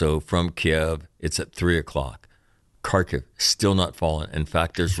 so from Kiev, it's at 3 o'clock. Kharkiv, still not fallen. In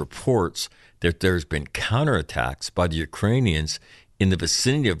fact, there's reports that there's been counterattacks by the Ukrainians in the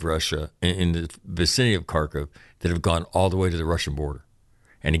vicinity of Russia, in the vicinity of Kharkiv, that have gone all the way to the Russian border.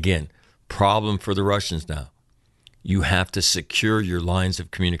 And again, problem for the Russians now. You have to secure your lines of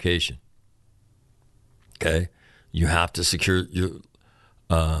communication. Okay? You have to secure your...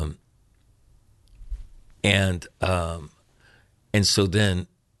 And so then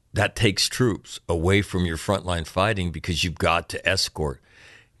that takes troops away from your frontline fighting because you've got to escort.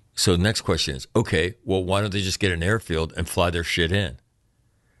 So the next question is, okay, well, why don't they just get an airfield and fly their shit in?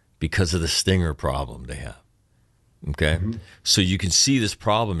 Because of the Stinger problem they have. Okay? Mm-hmm. So you can see this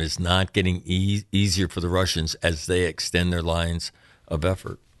problem is not getting easier for the Russians as they extend their lines of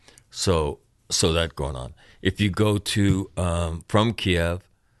effort. So that's going on. If you go to from Kiev,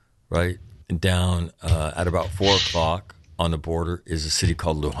 right, down at about 4 o'clock on the border is a city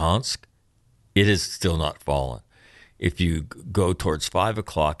called Luhansk. It is still not fallen. If you go towards 5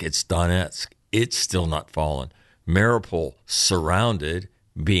 o'clock, it's Donetsk. It's still not fallen. Mariupol surrounded,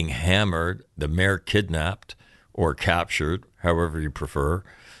 being hammered, the mayor kidnapped or captured, however you prefer,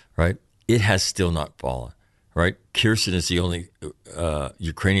 right? It has still not fallen, right? Kherson is the only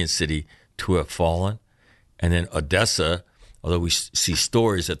Ukrainian city to have fallen. And then Odessa, although we see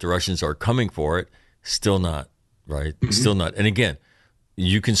stories that the Russians are coming for it, still not, right? Mm-hmm. Still not. And again,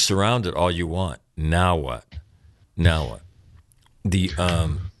 you can surround it all you want. Now what? Now what?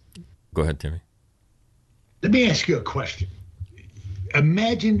 Go ahead, Timmy. Let me ask you a question.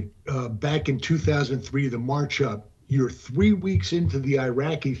 Imagine back in 2003, the march up, you're 3 weeks into the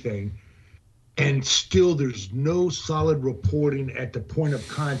Iraqi thing, and still there's no solid reporting at the point of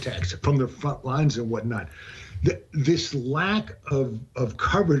contacts from the front lines and whatnot. This lack of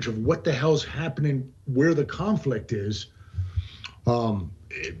coverage of what the hell's happening, where the conflict is,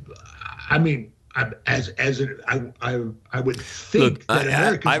 I mean, I would think Look, that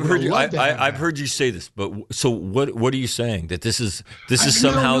Americans I've heard you. I've heard you say this, but so what are you saying? That this is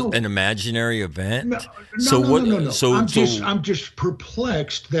somehow an imaginary event? No. I'm just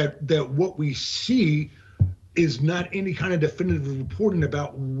perplexed that what we see is not any kind of definitive reporting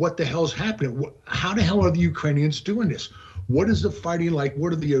about what the hell's happening. How the hell are the Ukrainians doing this? What is the fighting like?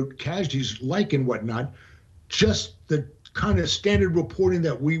 What are the casualties like and whatnot? Just the kind of standard reporting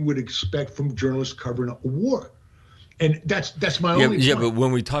that we would expect from journalists covering a war. And that's my only point. Yeah, but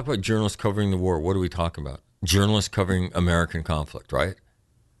when we talk about journalists covering the war, what are we talking about? Journalists covering American conflict, right?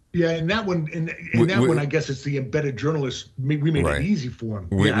 Yeah, and that one, one, I guess it's the embedded journalists. We made it easy for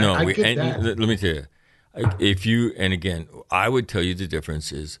them. I get that. Let me tell you, and again, I would tell you the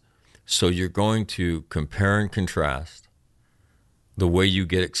difference is, so you're going to compare and contrast the way you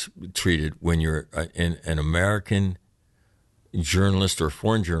get treated when you're an American journalist or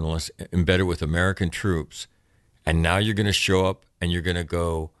foreign journalist embedded with American troops, and now you're going to show up and you're going to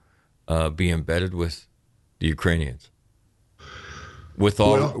go be embedded with the Ukrainians with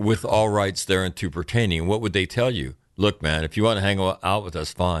all rights thereunto pertaining. What would they tell you? Look, man, if you want to hang out with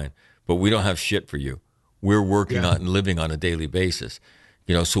us, fine, but we don't have shit for you. We're working on and living on a daily basis,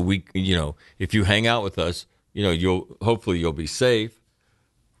 so we, if you hang out with us, hopefully you'll be safe,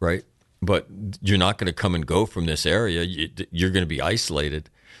 right? But you're not going to come and go from this area. You're going to be isolated.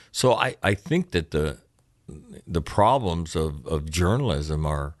 So I think that the problems of journalism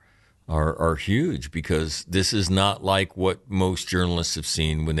are huge, because this is not like what most journalists have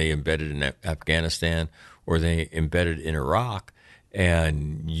seen when they embedded in Afghanistan or they embedded in Iraq.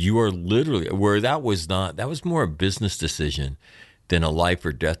 And you are literally where that was more a business decision than a life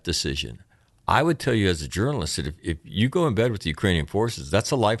or death decision. I would tell you as a journalist that if you go in bed with the Ukrainian forces, that's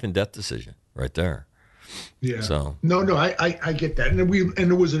a life and death decision right there. Yeah. So I get that. And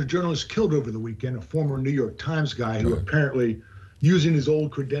there was a journalist killed over the weekend, a former New York Times guy who apparently using his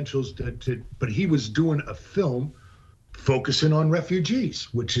old credentials but he was doing a film focusing on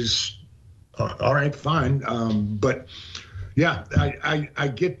refugees, which is all right, fine. But yeah, I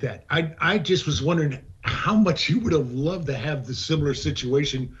get that. I just was wondering how much you would have loved to have the similar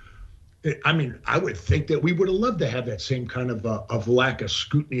situation. I mean, I would think that we would have loved to have that same kind of lack of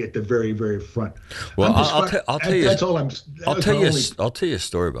scrutiny at the very, very front. Well, I'll tell you. That's all I'm. I'll tell you a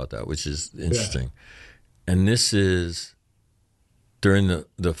story about that, which is interesting. Yeah. And this is during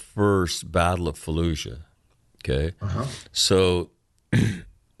the first Battle of Fallujah. Okay, so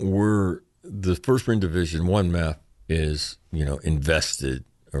the First Marine Division 1 MEF is invested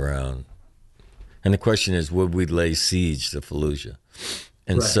around, and the question is, would we lay siege to Fallujah?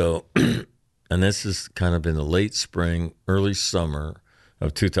 And so, and this is kind of in the late spring, early summer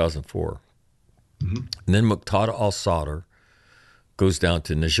of 2004. Mm-hmm. And then Muqtada al-Sadr goes down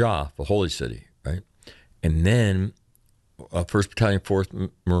to Najaf, a holy city, right? And then 1st Battalion,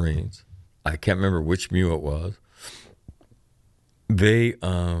 4th Marines, I can't remember which MEU it was, they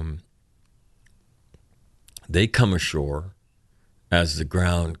come ashore as the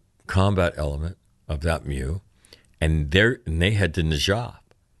ground combat element of that MEU, and they head to Najaf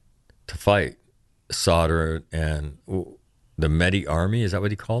to fight Sadr and the Mahdi army. Is that what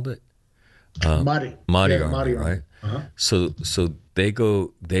he called it? Mahdi army, right? Uh-huh. So they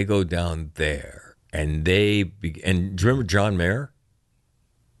go down there, and do you remember John Mayer?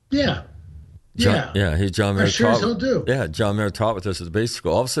 Yeah. He's John Mayer. Sure as he'll do. Yeah, John Mayer taught with us at the basic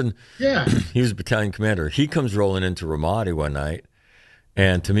school. All of a sudden, he was a battalion commander. He comes rolling into Ramadi one night,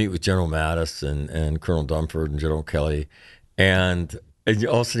 and to meet with General Mattis and Colonel Dunford and General Kelly, and all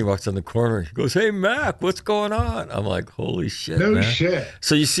of a sudden he walks down the corner. He goes, "Hey Mac, what's going on?" I'm like, "Holy shit, no man." Shit.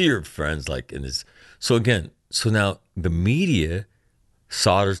 So you see your friends like in this. So now the media,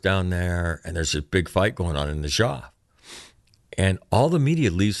 Sadr's down there, and there's a big fight going on in the Najaf, and all the media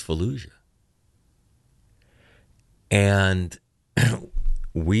leaves Fallujah, and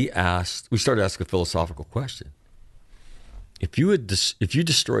we started asking a philosophical question. If you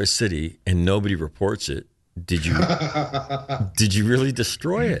destroy a city and nobody reports it, did you really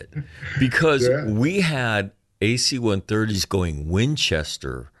destroy it? Because we had AC-130s going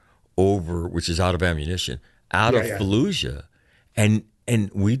Winchester over, which is out of ammunition, out of Fallujah, and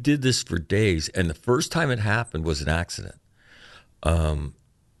we did this for days. And the first time it happened was an accident, and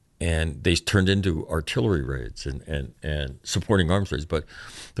they turned into artillery raids and supporting arms raids. But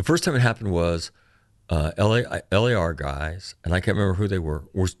the first time it happened was LAR guys, and I can't remember who they were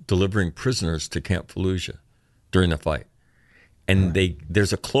delivering prisoners to Camp Fallujah during the fight. And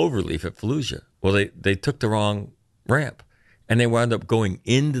there's a clover leaf at Fallujah. Well, they took the wrong ramp, and they wound up going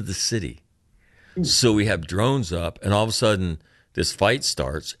into the city. Ooh. So we have drones up, and all of a sudden this fight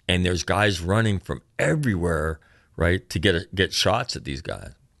starts, and there's guys running from everywhere, right, to get shots at these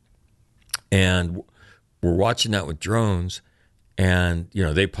guys. And we're watching that with drones. And,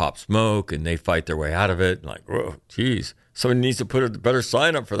 they pop smoke and they fight their way out of it. Like, whoa, geez, somebody needs to put a better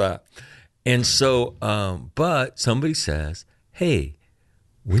sign up for that. And so, but somebody says, hey,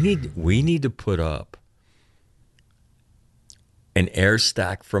 we need to put up an air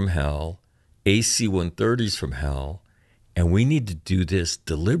stack from hell, AC-130s from hell, and we need to do this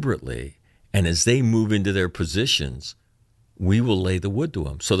deliberately. And as they move into their positions, we will lay the wood to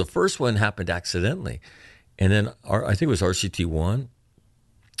them. So the first one happened accidentally. And then I think it was RCT-1.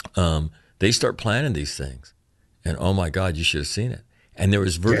 They start planning these things. And oh my God, you should have seen it. And there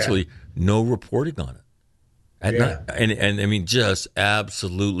was virtually no reporting on it. At night. And I mean, just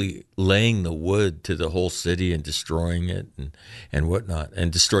absolutely laying the wood to the whole city and destroying it and whatnot,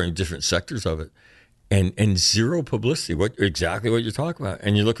 and destroying different sectors of it. And zero publicity, exactly what you're talking about.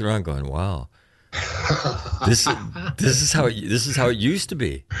 And you're looking around going, wow. This is how it used to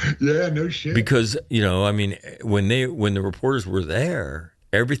be. Yeah, no shit. Because I mean, when the reporters were there,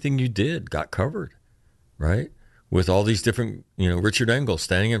 everything you did got covered, right? With all these different, Richard Engel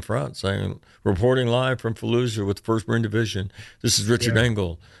standing in front saying, "Reporting live from Fallujah with 1st Marine Division. This is Richard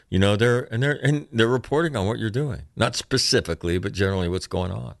Engel." They're reporting on what you're doing, not specifically, but generally what's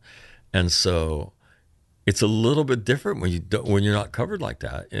going on, and so it's a little bit different when you're not covered like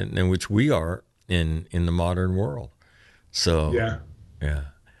that, in which we are. In the modern world, so yeah. No,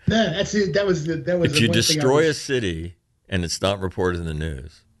 that's it. That was. If you destroy a city and it's not reported in the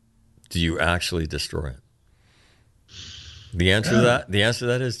news, do you actually destroy it? The answer to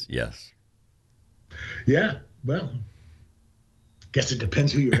that is yes. Yeah. Well, guess it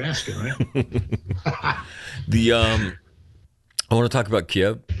depends who you're asking, right? I want to talk about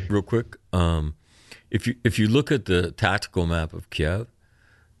Kiev real quick. If you look at the tactical map of Kiev.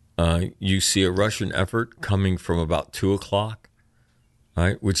 You see a Russian effort coming from about 2:00,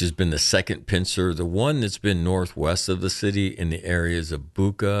 right, which has been the second pincer. The one that's been northwest of the city in the areas of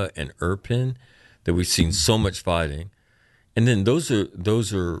Bucha and Irpin that we've seen so much fighting. And then those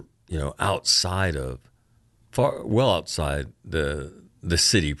are outside of well outside the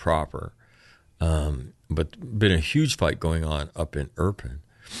city proper. But been a huge fight going on up in Irpin.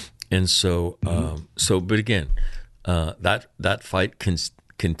 And so but again, that fight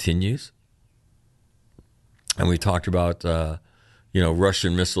continues. And we talked about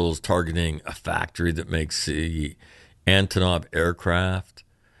Russian missiles targeting a factory that makes the Antonov aircraft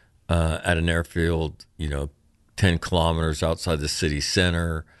at an airfield, 10 kilometers outside the city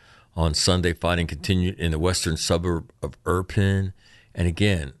center. On Sunday, fighting continued in the western suburb of Irpin. And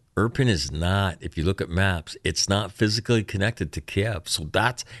again, Irpin is not, if you look at maps, it's not physically connected to Kiev. So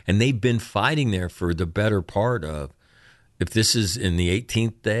and they've been fighting there for the better part of, if this is in the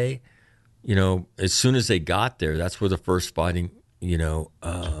 18th day, as soon as they got there, that's where the first fighting,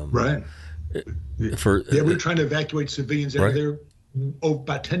 right. They were trying to evacuate civilians out of there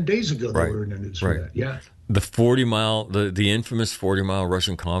about 10 days ago. They were in the news for that. Yeah. The 40-mile, the infamous 40-mile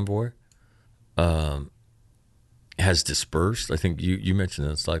Russian convoy has dispersed. I think you mentioned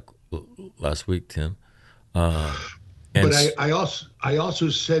this like last week, Tim. But I also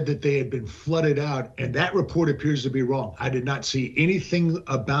said that they had been flooded out, and that report appears to be wrong. I did not see anything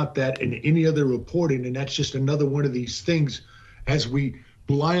about that in any other reporting, and that's just another one of these things. As we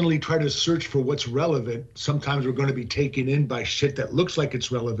blindly try to search for what's relevant, sometimes we're going to be taken in by shit that looks like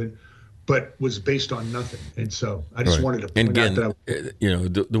it's relevant, but was based on nothing. And so I just wanted to point out that.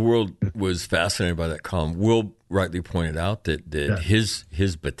 The world was fascinated by that column. Will rightly pointed out that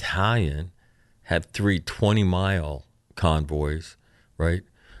his battalion had 3 20-mile convoys, right?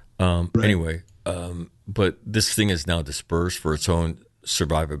 Anyway, but this thing is now dispersed for its own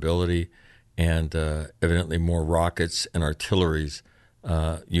survivability, and evidently more rockets and artillery's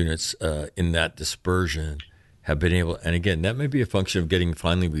units in that dispersion have been able, and again, that may be a function of getting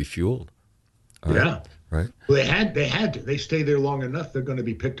finally refueled. Right? Well, they had to. They stay there long enough, they're going to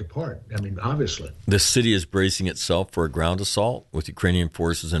be picked apart. I mean, obviously. The city is bracing itself for a ground assault, with Ukrainian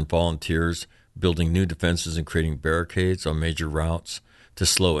forces and volunteers building new defenses and creating barricades on major routes to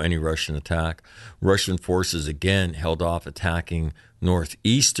slow any Russian attack. Russian forces again held off attacking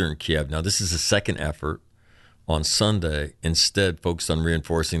northeastern Kiev. Now, this is a second effort on Sunday, instead focused on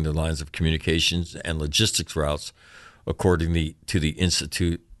reinforcing the lines of communications and logistics routes, according to the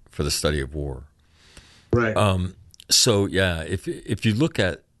Institute for the Study of War. Right. So, if you look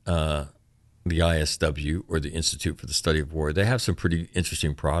at the ISW, or the Institute for the Study of War, they have some pretty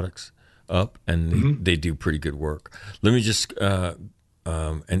interesting products up, and they do pretty good work. Let me just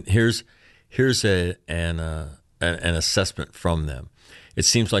and here's an assessment from them. It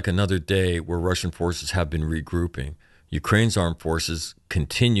seems like another day where Russian forces have been regrouping. Ukraine's armed forces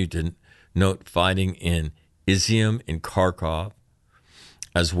continue to note fighting in Izium and Kharkov,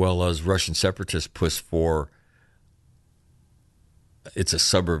 as well as Russian separatists push for, it's a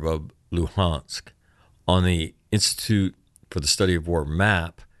suburb of Luhansk. On the Institute for the Study of War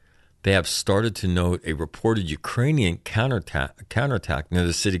map, they have started to note a reported Ukrainian counterattack near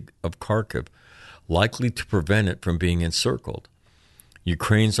the city of Kharkiv, likely to prevent it from being encircled.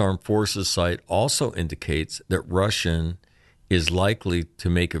 Ukraine's armed forces site also indicates that Russia is likely to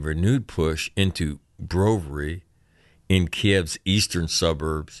make a renewed push into Brovary in Kiev's eastern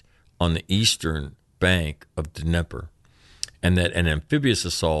suburbs on the eastern bank of Dnieper, and that an amphibious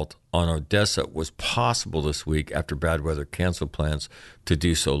assault on Odessa was possible this week after bad weather canceled plans to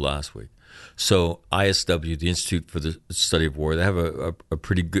do so last week. So ISW, the Institute for the Study of War, they have a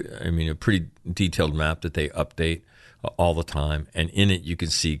pretty good, a pretty detailed map that they update all the time. And in it, you can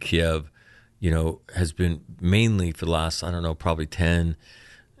see Kiev, has been mainly for the last, probably 10,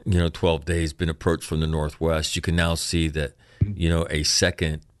 12 days, been approached from the northwest. You can now see that, a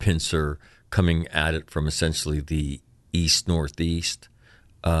second pincer coming at it from essentially the east-northeast,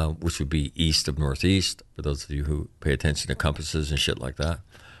 which would be east of northeast, for those of you who pay attention to compasses and shit like that.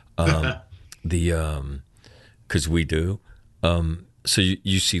 Because we do. So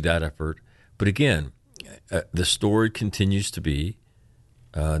you see that effort. But again, the story continues to be,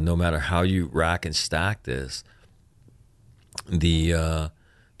 no matter how you rack and stack this, the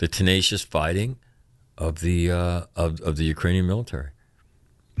tenacious fighting of the Ukrainian military.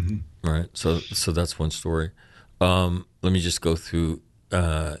 Mm-hmm. All right. So that's one story. Let me just go through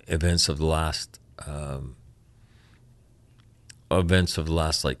events of the last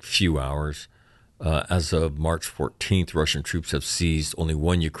few hours. As of March 14th, Russian troops have seized only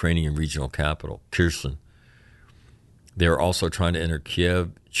one Ukrainian regional capital, Kherson. They are also trying to enter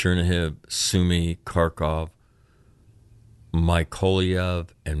Kiev, Chernihiv, Sumy, Kharkov, Mykolaiv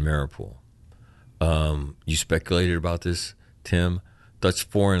and Mariupol. You speculated about this, Tim. Dutch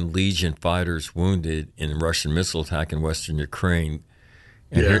Foreign Legion fighters wounded in Russian missile attack in western Ukraine.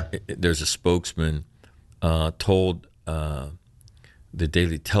 And here, there's a spokesman told the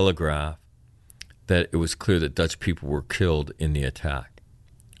Daily Telegraph that it was clear that Dutch people were killed in the attack.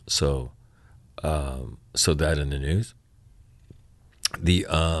 So that in the news.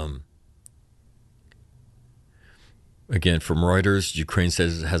 Again, from Reuters, Ukraine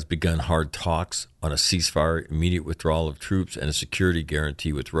says it has begun hard talks on a ceasefire, immediate withdrawal of troops, and a security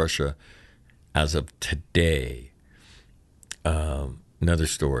guarantee with Russia as of today. Another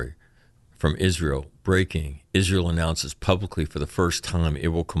story from Israel. Breaking. Israel announces publicly for the first time it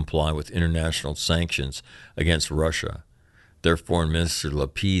will comply with international sanctions against Russia. Their foreign minister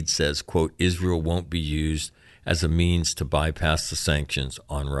Lapid says, quote, Israel won't be used as a means to bypass the sanctions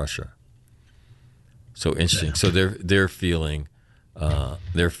on Russia. So interesting. So they're feeling a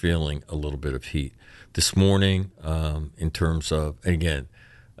little bit of heat this morning. In terms of, again,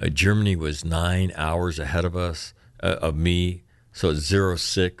 Germany was 9 hours ahead of us, of me. So it's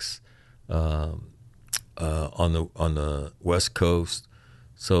 06 on the West Coast.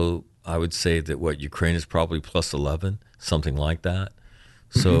 So I would say that Ukraine is probably plus 11, something like that.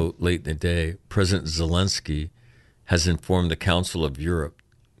 So late in the day, President Zelensky has informed the Council of Europe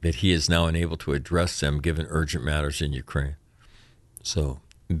that he is now unable to address them given urgent matters in Ukraine. So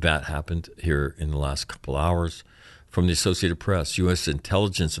that happened here in the last couple hours. From the Associated Press, U.S.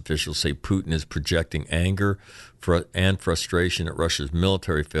 intelligence officials say Putin is projecting anger and frustration at Russia's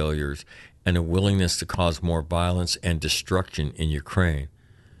military failures and a willingness to cause more violence and destruction in Ukraine,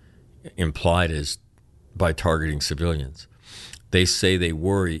 implied as by targeting civilians. They say they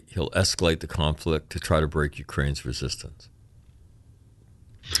worry he'll escalate the conflict to try to break Ukraine's resistance.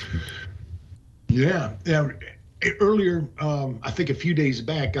 Yeah. Earlier, I think a few days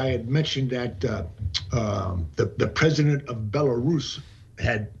back, I had mentioned that the president of Belarus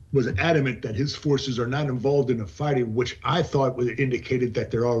was adamant that his forces are not involved in the fighting, which I thought indicated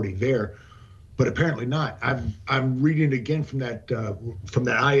that they're already there, but apparently not. I'm reading again from that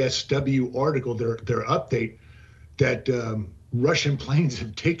ISW article, their update, that Russian planes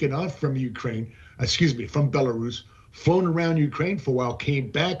have taken off from Belarus, flown around Ukraine for a while, came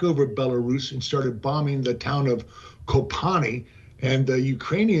back over Belarus and started bombing the town of Kopani. And the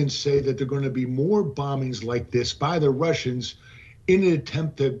Ukrainians say that there are going to be more bombings like this by the Russians in an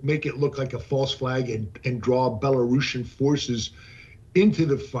attempt to make it look like a false flag and draw Belarusian forces into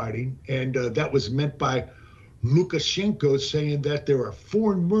the fighting. And that was meant by Lukashenko saying that there are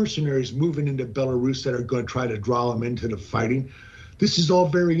foreign mercenaries moving into Belarus that are going to try to draw them into the fighting. This is all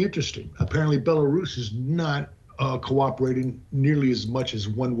very interesting. Apparently, Belarus is not cooperating nearly as much as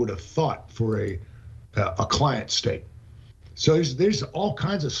one would have thought for a client state. So there's all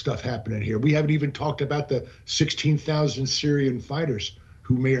kinds of stuff happening here. We haven't even talked about the 16,000 Syrian fighters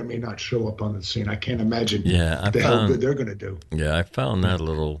who may or may not show up on the scene. I can't imagine how good they're going to do. Yeah, I found that a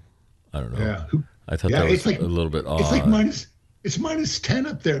little, I don't know. Yeah. I thought that was a little bit odd. It's minus 10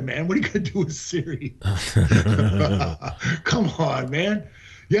 up there, man. What are you going to do with Syria? Come on, man.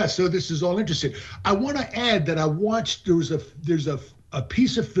 Yeah, so this is all interesting. I want to add that I watched, there's a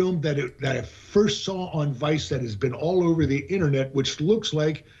piece of film that I first saw on Vice that has been all over the internet, which looks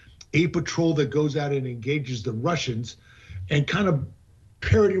like a patrol that goes out and engages the Russians, and kind of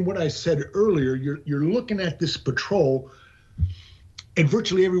parroting what I said earlier. You're looking at this patrol, and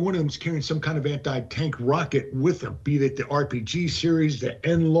virtually every one of them is carrying some kind of anti-tank rocket with them, be it the RPG series, the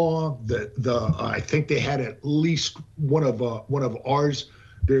NLAW, I think they had at least one of ours.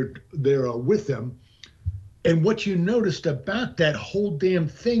 They're with them. And what you noticed about that whole damn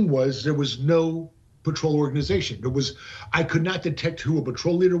thing was there was no patrol organization. I could not detect who a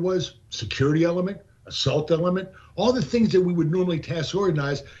patrol leader was, security element, assault element, all the things that we would normally task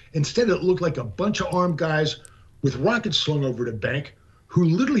organize. Instead, it looked like a bunch of armed guys with rockets slung over the bank who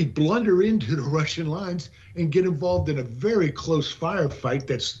literally blunder into the Russian lines and get involved in a very close firefight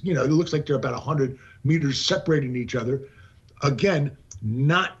that's, it looks like they're about 100 meters separating each other. Again,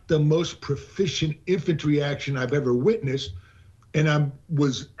 not the most proficient infantry action I've ever witnessed. And I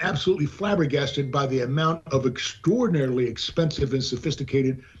was absolutely flabbergasted by the amount of extraordinarily expensive and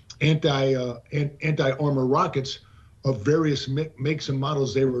sophisticated anti-armor rockets of various makes and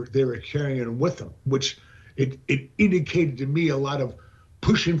models they were carrying with them, which it indicated to me a lot of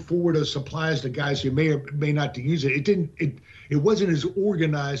pushing forward of supplies to guys who may or may not to use it. It wasn't as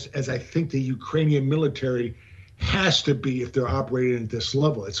organized as I think the Ukrainian military has to be if they're operating at this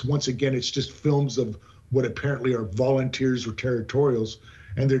level. It's just films of what apparently are volunteers or territorials,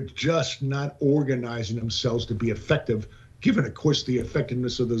 and they're just not organizing themselves to be effective given, of course, the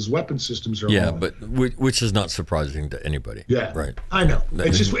effectiveness of those weapon systems are Yeah, on. but which is not surprising to anybody. Yeah, right. I know.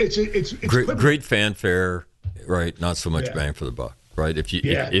 It's just it's great fanfare, right? Not so much Yeah. bang for the buck, right? If you,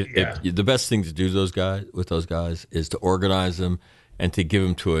 Yeah, if the best thing to do with those guys is to organize them and to give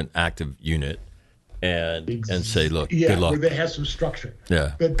them to an active unit, and say, look, good luck. Where they have some structure.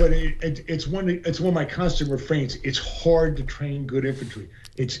 Yeah. But it's one of my constant refrains. It's hard to train good infantry.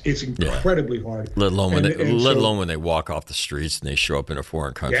 It's incredibly hard. Let alone when they walk off the streets and they show up in a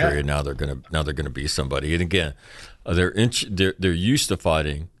foreign country, and now they're gonna be somebody. And again, they're used to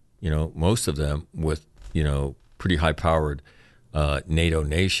fighting. Most of them with pretty high powered NATO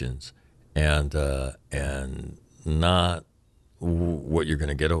nations, and not what you're going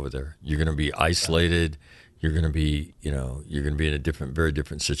to get over there. You're going to be isolated. You're going to be in a very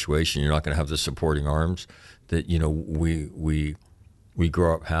different situation. You're not going to have the supporting arms that we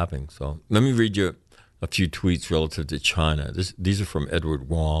grow up having. So let me read you a few tweets relative to China. These are from Edward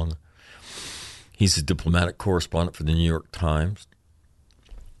Wong. He's a diplomatic correspondent for the New York Times.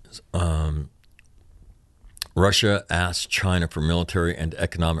 Russia asked China for military and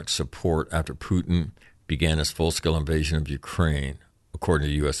economic support after Putin began his full-scale invasion of Ukraine, according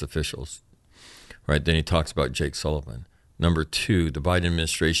to U.S. officials. Right, then he talks about Jake Sullivan. Number 2, the Biden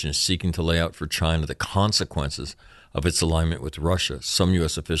administration is seeking to lay out for China the consequences of its alignment with Russia. Some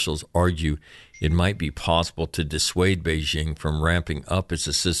U.S. officials argue it might be possible to dissuade Beijing from ramping up its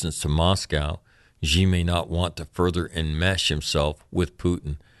assistance to Moscow. Xi may not want to further enmesh himself with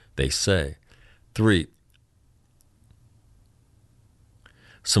Putin, they say. 3,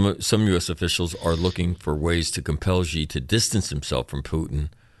 some U.S. officials are looking for ways to compel Xi to distance himself from Putin.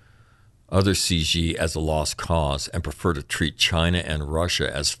 Others see Xi as a lost cause and prefer to treat China and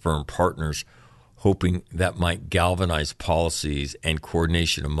Russia as firm partners, hoping that might galvanize policies and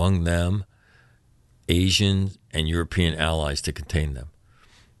coordination among them, Asian and European allies to contain them.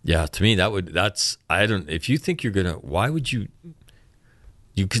 Yeah, to me if you think you're gonna, why would you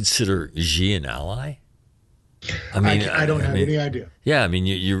consider Xi an ally? I don't have any idea. Yeah, I mean,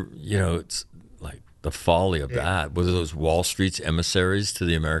 it's like the folly of that. Whether those Wall Street's emissaries to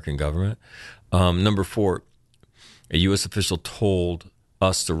the American government. Number 4, a U.S. official told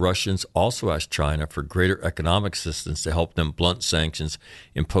us the Russians also asked China for greater economic assistance to help them blunt sanctions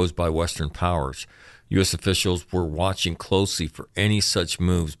imposed by Western powers. U.S. officials were watching closely for any such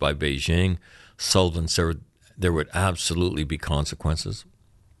moves by Beijing. Sullivan said there would absolutely be consequences.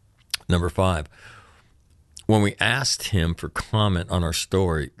 Number 5, when we asked him for comment on our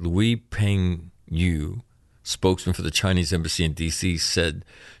story, Louis Pengyu, spokesman for the Chinese embassy in D.C., said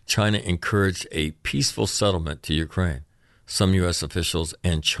China encouraged a peaceful settlement to Ukraine. Some U.S. officials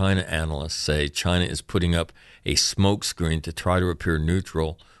and China analysts say China is putting up a smokescreen to try to appear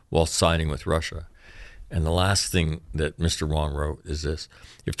neutral while siding with Russia. And the last thing that Mr. Wong wrote is this: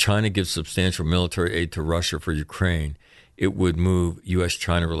 if China gives substantial military aid to Russia for Ukraine, it would move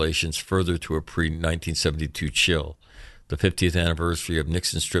U.S.-China relations further to a pre-1972 chill. The 50th anniversary of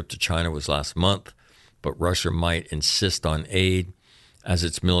Nixon's trip to China was last month, but Russia might insist on aid as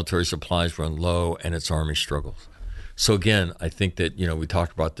its military supplies run low and its army struggles. So again, I think that, we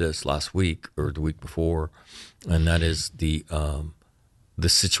talked about this last week or the week before, and that is the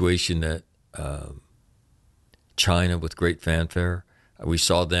situation that China, with great fanfare, we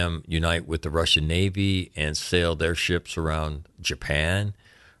saw them unite with the Russian Navy and sail their ships around Japan,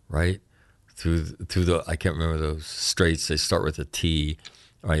 right? Through the, I can't remember those straits. They start with a T,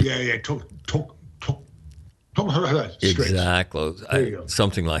 right? Yeah. Exactly.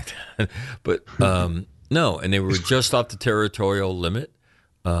 Something like that. But no, and they were just off the territorial limit,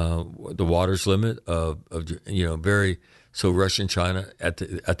 the waters limit of very. So Russia and China at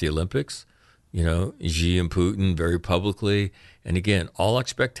the Olympics, Xi and Putin very publicly. And again, all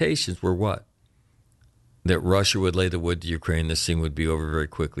expectations were what? That Russia would lay the wood to Ukraine, this thing would be over very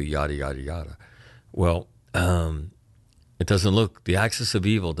quickly, yada, yada, yada. Well, it doesn't look, the axis of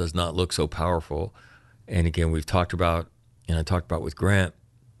evil does not look so powerful. And again, we've talked about, and I talked about with Grant,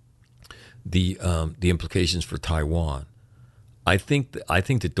 the implications for Taiwan. I think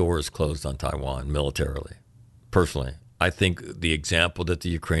the door is closed on Taiwan militarily, personally. I think the example that the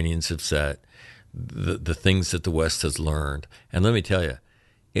Ukrainians have set, the things that the West has learned. And let me tell you,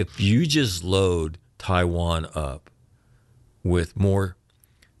 if you just load Taiwan up with more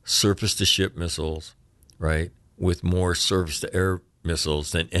surface-to-ship missiles, right, with more surface-to-air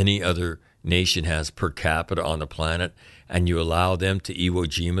missiles than any other nation has per capita on the planet, and you allow them to Iwo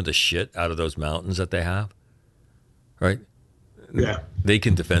Jima the shit out of those mountains that they have, right? Yeah. They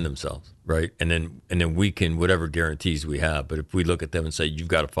can defend themselves, right? And then we can, whatever guarantees we have. But if we look at them and say, you've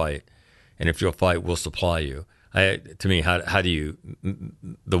got to fight, and if you'll fight, we'll supply you. To me, how do you?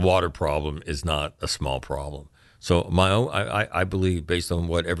 The water problem is not a small problem. So I believe, based on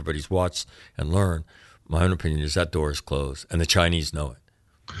what everybody's watched and learned, my own opinion is that door is closed, and the Chinese know it.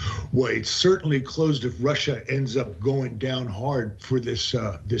 Well, it's certainly closed if Russia ends up going down hard for this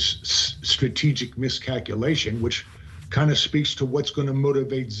strategic miscalculation, which kind of speaks to what's going to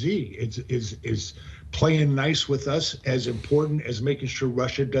motivate Z. Is playing nice with us as important as making sure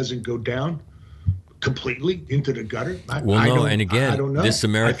Russia doesn't go down completely into the gutter? I don't know. This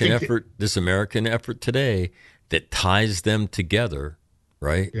American effort today that ties them together,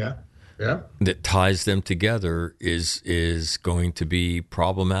 right? Yeah. Yeah. That ties them together is going to be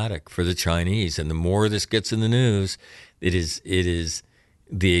problematic for the Chinese. And the more this gets in the news, it is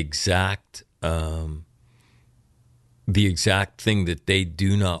the exact thing that they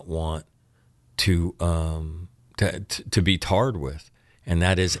do not want to be tarred with, and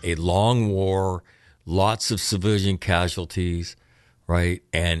that is a long war, lots of civilian casualties, right?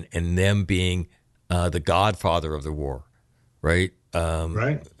 And them being the godfather of the war, right?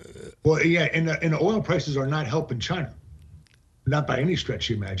 Right. Well, yeah, and the oil prices are not helping China, not by any stretch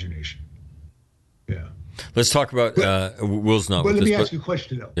of the imagination. Yeah. Let's talk about Will's not. But let me ask you a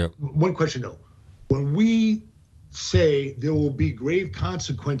question though. Yep. One question though. When we say there will be grave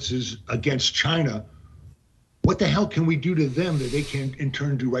consequences against China, what the hell can we do to them that they can in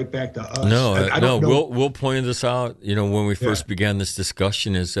turn do right back to us? No. Will pointed this out. When we first began this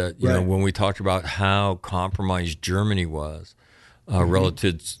discussion, is that when we talked about how compromised Germany was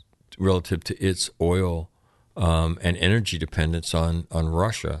relative to its oil and energy dependence on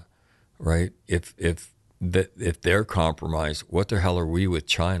Russia, right? If they're compromised, what the hell are we with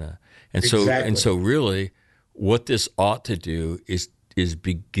China? And so really, what this ought to do is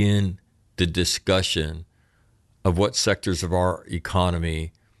begin the discussion of what sectors of our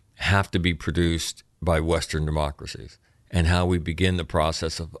economy have to be produced by Western democracies and how we begin the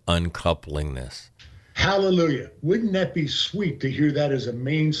process of uncoupling this. Hallelujah. Wouldn't that be sweet to hear that as a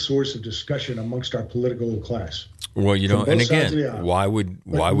main source of discussion amongst our political class? Well, and again, why would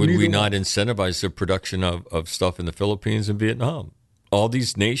we not incentivize the production of stuff in the Philippines and Vietnam? All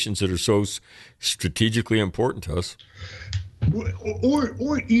these nations that are so strategically important to us.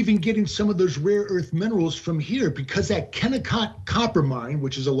 Or even getting some of those rare earth minerals from here, because that Kennecott copper mine,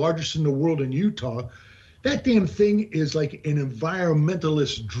 which is the largest in the world in Utah, that damn thing is like an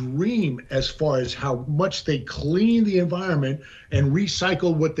environmentalist dream as far as how much they clean the environment and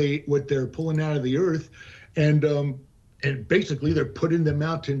recycle what they're pulling out of the earth, and basically they're putting the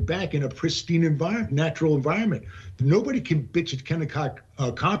mountain back in a pristine environment, natural environment. Nobody can bitch at Kennecott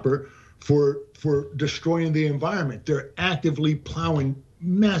copper for destroying the environment. They're actively plowing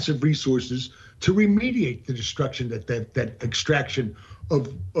massive resources to remediate the destruction that extraction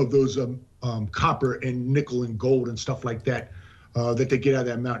of those copper and nickel and gold and stuff like that that they get out of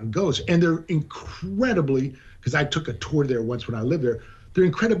that mountain goes. And they're incredibly, because I took a tour there once when I lived there, they're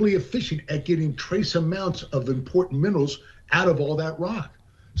incredibly efficient at getting trace amounts of important minerals out of all that rock.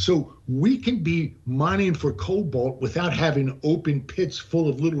 So we can be mining for cobalt without having open pits full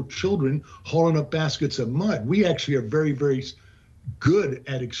of little children hauling up baskets of mud. We actually are very, very good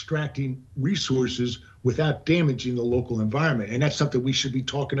at extracting resources without damaging the local environment. And that's something we should be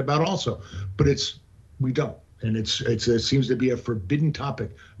talking about also. But we don't. And it seems to be a forbidden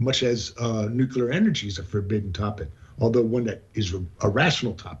topic, much as nuclear energy is a forbidden topic, although one that is a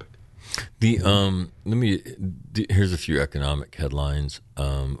rational topic. Here's a few economic headlines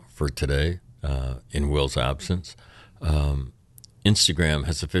for today in Will's absence. Instagram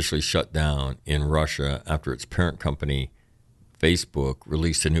has officially shut down in Russia after its parent company, Facebook,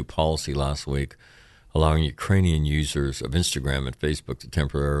 released a new policy last week allowing Ukrainian users of Instagram and Facebook to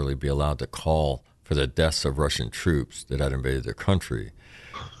temporarily be allowed to call for the deaths of Russian troops that had invaded their country.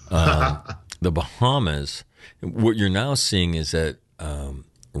 The Bahamas, what you're now seeing is that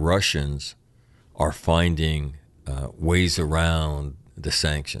Russians are finding ways around the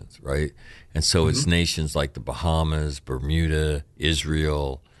sanctions, right? And so it's nations like the Bahamas, Bermuda,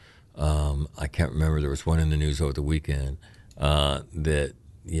 Israel. I can't remember. There was one in the news over the weekend that,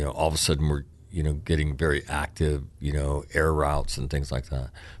 all of a sudden we're, getting very active, air routes and things like that.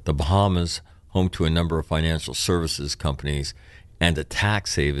 The Bahamas, home to a number of financial services companies and a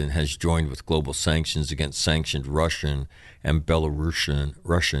tax haven, has joined with global sanctions against sanctioned Russian and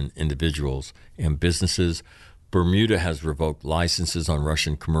Belarusian individuals and businesses. Bermuda has revoked licenses on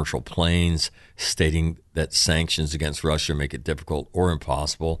Russian commercial planes, stating that sanctions against Russia make it difficult or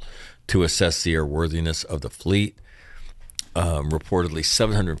impossible to assess the airworthiness of the fleet. reportedly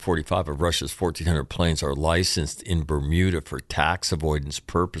 745 of Russia's 1,400 planes are licensed in Bermuda for tax avoidance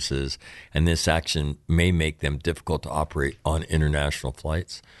purposes, and this action may make them difficult to operate on international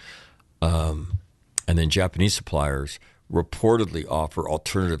flights. And then Japanese suppliers reportedly offer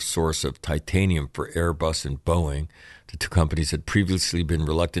alternative source of titanium for Airbus and Boeing. The two companies had previously been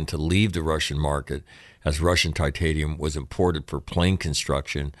reluctant to leave the Russian market as Russian titanium was imported for plane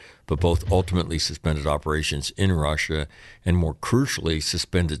construction, but both ultimately suspended operations in Russia and, more crucially,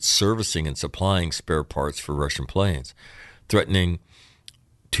 suspended servicing and supplying spare parts for Russian planes, threatening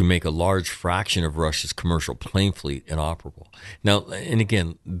to make a large fraction of Russia's commercial plane fleet inoperable. Now, and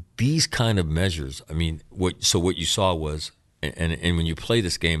again, these kind of measures, I mean, what you saw was, and when you play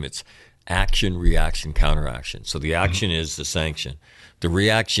this game, it's action, reaction, counteraction. So the action is the sanction. The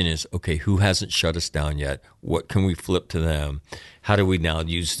reaction is, okay, who hasn't shut us down yet? What can we flip to them? How do we now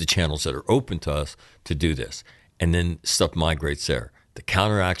use the channels that are open to us to do this? And then stuff migrates there. The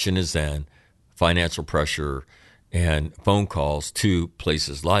counteraction is then financial pressure and phone calls to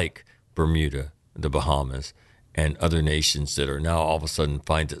places like Bermuda, the Bahamas, and other nations that are now all of a sudden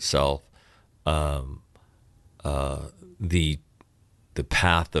finds itself the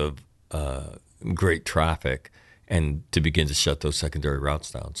path of great traffic, and to begin to shut those secondary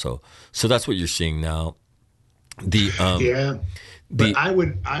routes down. So that's what you're seeing now. But I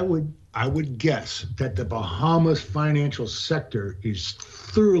would guess that the Bahamas financial sector is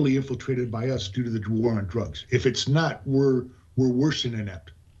thoroughly infiltrated by us due to the war on drugs. If it's not, we're worse than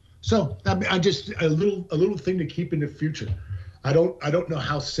inept. So I mean, I just a little thing to keep in the future. I don't know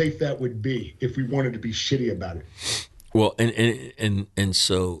how safe that would be if we wanted to be shitty about it. Well, and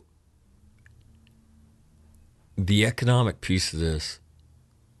so the economic piece of this,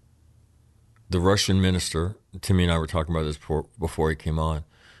 the Russian minister, Timmy and I were talking about this before he came on,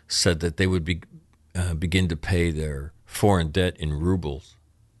 said that they would begin to pay their foreign debt in rubles.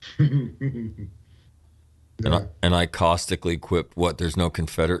 Yeah. And I caustically quipped, what, there's no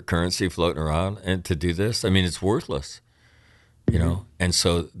Confederate currency floating around and to do this? I mean, it's worthless, you know? And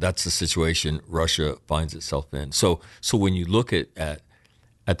so that's the situation Russia finds itself in. So when you look at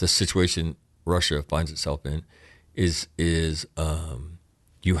the situation Russia finds itself in, is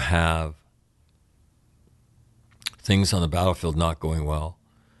you have things on the battlefield not going well,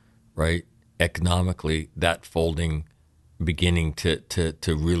 right? Economically, that folding, beginning to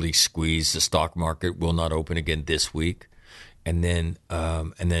really squeeze. The stock market will not open again this week, and then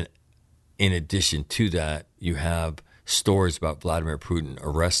in addition to that, you have stories about Vladimir Putin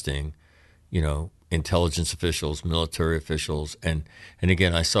arresting, intelligence officials, military officials, and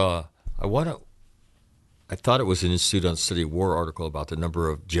again, I thought it was an Institute on Study of War article about the number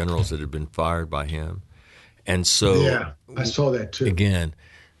of generals that had been fired by him, and so yeah, I saw that too. Again.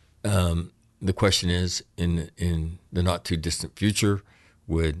 The question is, in the not too distant future,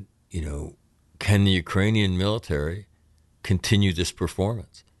 can the Ukrainian military continue this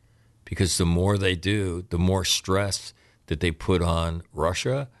performance? Because the more they do, the more stress that they put on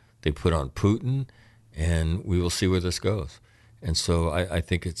Russia, they put on Putin, and we will see where this goes. And so I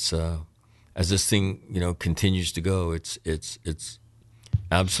think it's as this thing continues to go, it's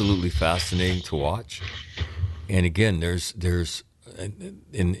absolutely fascinating to watch. And again, there's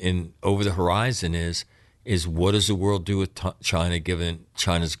in over the horizon is what does the world do with China, given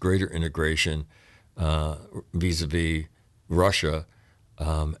China's greater integration vis-a-vis Russia,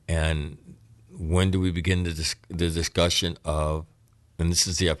 and when do we begin the discussion of, and this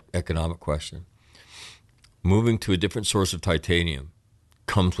is the economic question, moving to a different source of titanium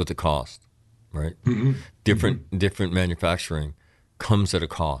comes with a cost, right? Mm-hmm. Different manufacturing comes at a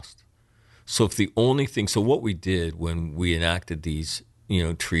cost. So if the only thing, so what we did when we enacted these,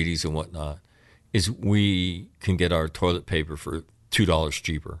 treaties and whatnot, is we can get our toilet paper for $2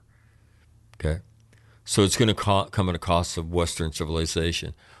 cheaper. Okay, so it's going to come at a cost of Western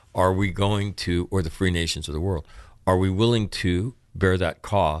civilization. Are we going to, or the free nations of the world, are we willing to bear that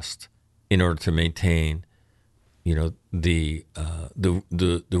cost in order to maintain, the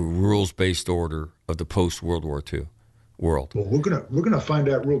rules-based order of the post-World War II world? Well, we're gonna find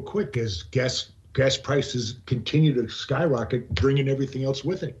out real quick as gas prices continue to skyrocket, bringing everything else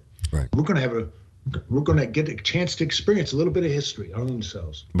with it. Right. We're gonna get a chance to experience a little bit of history our own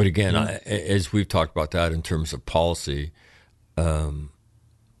selves. But again, as we've talked about that in terms of policy,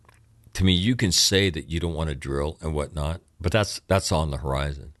 to me, you can say that you don't want to drill and whatnot, but that's on the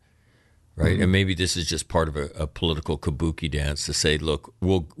horizon, right? Mm-hmm. And maybe this is just part of a political kabuki dance to say, look,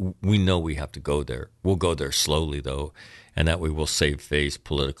 we know we have to go there. We'll go there slowly, though, and that way we'll save face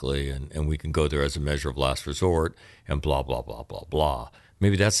politically, and we can go there as a measure of last resort, and blah, blah, blah, blah, blah.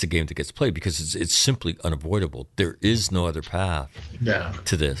 Maybe that's the game that gets played because it's simply unavoidable. There is no other path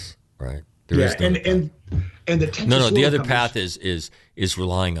to this, right? There is no and the Texas no. The oil other companies- path is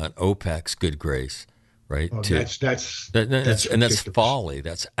relying on OPEC's good grace, right? Oh, that's ridiculous. folly.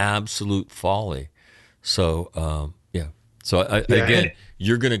 That's absolute folly. So yeah. So again, and-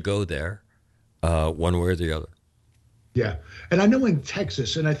 you're going to go there, one way or the other. Yeah. And I know in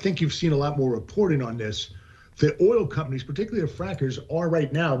Texas, and I think you've seen a lot more reporting on this, the oil companies, particularly the frackers, are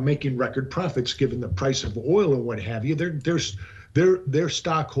right now making record profits given the price of oil and what have you. Their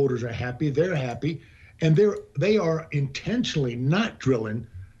stockholders are happy. They're happy. And they are intentionally not drilling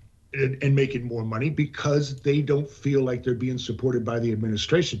and making more money because they don't feel like they're being supported by the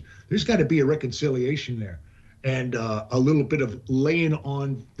administration. There's got to be a reconciliation there and a little bit of laying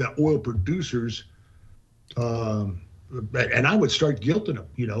on the oil producers. And I would start guilting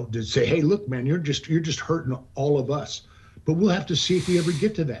them, to say, hey, look, man, you're just hurting all of us. But we'll have to see if we ever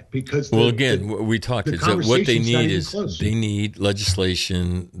get to that because we talked. the Is that what they conversation's not need even is close. they need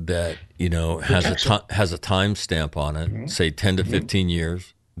legislation that has a time stamp on it, say 10 to 15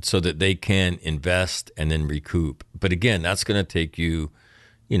 years, so that they can invest and then recoup. But again, that's going to take you,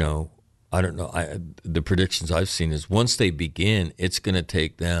 I don't know. The predictions I've seen is once they begin, it's going to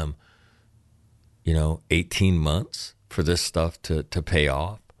take them, 18 months for this stuff to pay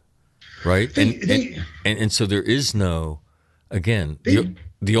off, right? And so there is no, again,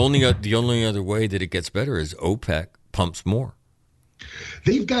 the only other way that it gets better is OPEC pumps more.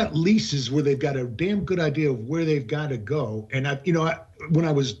 They've got leases where they've got a damn good idea of where they've got to go. And when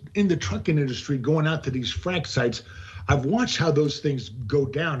I was in the trucking industry going out to these frac sites, I've watched how those things go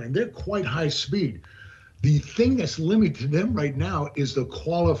down, and they're quite high speed. The thing that's limiting them right now is the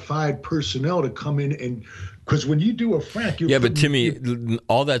qualified personnel to come in and because when you do a frac, but Timmy,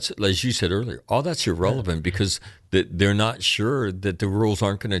 all that's, as you said earlier, all that's irrelevant because they're not sure that the rules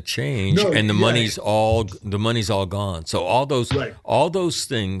aren't going to change and the money's all gone. So all those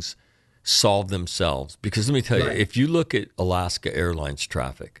things solve themselves. Because let me tell you, if you look at Alaska Airlines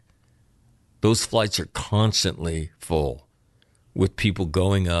traffic, those flights are constantly full with people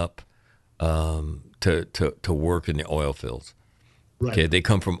going up to work in the oil fields. Right. Okay, they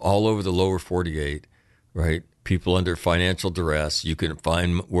come from all over the lower 48, right? People under financial duress. You can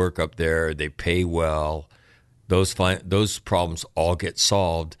find work up there. They pay well. Those problems all get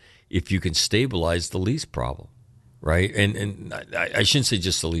solved if you can stabilize the lease problem, right? And I shouldn't say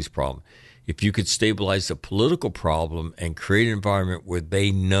just the lease problem. If you could stabilize the political problem and create an environment where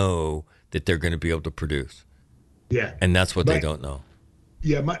they know that they're going to be able to produce. Yeah. And that's what they don't know.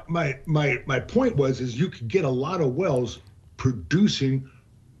 Yeah, my point is you could get a lot of wells producing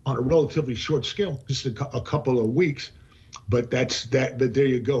on a relatively short scale, just a couple of weeks, but but there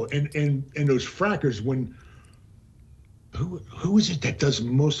you go. And those frackers, who is it that does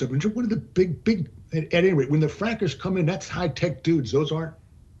most of them? One of the big at any rate, when the frackers come in, that's high tech dudes. Those aren't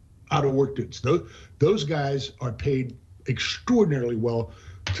out of work dudes. Those guys are paid extraordinarily well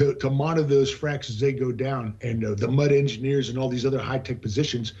to monitor those fracks as they go down, and the mud engineers and all these other high-tech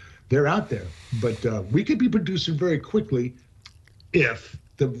positions, they're out there. But we could be producing very quickly if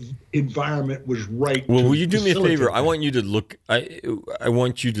the environment was right. Well, will you do me a favor? That. I want you to look.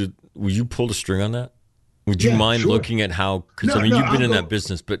 Will you pull the string on that? Would you mind looking at how? Because you've been in that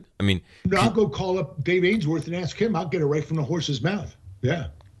business, but I'll go call up Dave Ainsworth and ask him. I'll get it right from the horse's mouth. Yeah.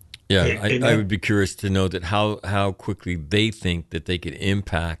 Yeah, I would be curious to know that how quickly they think that they can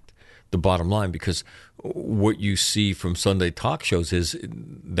impact the bottom line, because what you see from Sunday talk shows is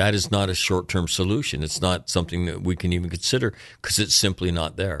that is not a short-term solution. It's not something that we can even consider because it's simply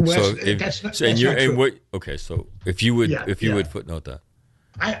not there. Well, So if you would footnote that.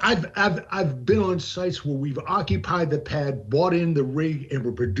 I've been on sites where we've occupied the pad, bought in the rig, and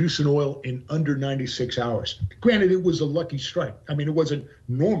we're producing oil in under 96 hours. Granted, it was a lucky strike. I mean, it wasn't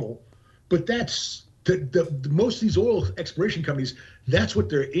normal, but that's the most of these oil exploration companies. That's what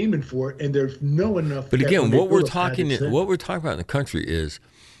they're aiming for, and they're know enough. But again, what we're talking about in the country is,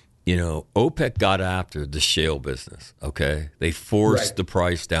 OPEC got after the shale business. Okay, they forced the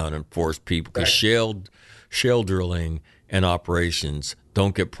price down and forced people because shale drilling and operations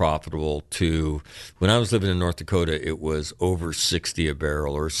don't get profitable to. When I was living in North Dakota, it was over 60 a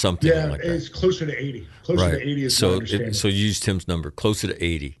barrel or something like that. Yeah, it's closer to 80. Closer to 80 is my understanding. So use Tim's number, closer to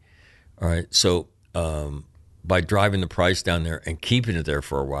 80. All right. So by driving the price down there and keeping it there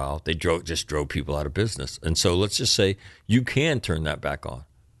for a while, they just drove people out of business. And so let's just say you can turn that back on.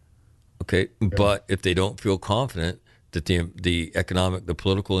 Okay. Yeah. But if they don't feel confident that the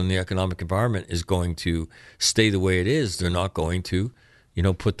political and the economic environment is going to stay the way it is, they're not going to,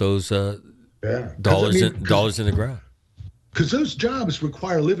 put those dollars in the ground. because those jobs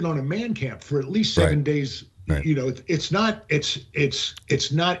require living on a man camp for at least 7 days. Right. You know, it's not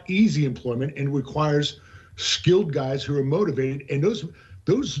easy employment, and requires skilled guys who are motivated. And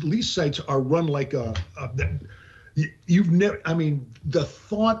those lease sites are run like you've never. I mean, the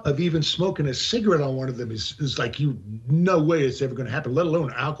thought of even smoking a cigarette on one of them is like, no way it's ever going to happen. Let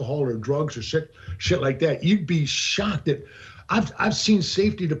alone alcohol or drugs or shit like that. You'd be shocked that. I've seen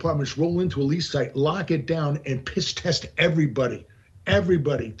safety departments roll into a lease site, lock it down, and piss test everybody.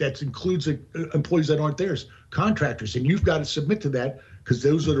 Everybody. That includes employees that aren't theirs, contractors. And you've got to submit to that, because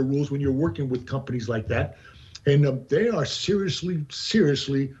those are the rules when you're working with companies like that. And they are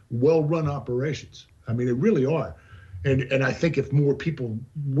seriously well-run operations. I mean, they really are. And I think if more people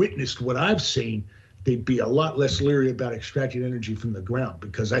witnessed what I've seen, they'd be a lot less leery about extracting energy from the ground,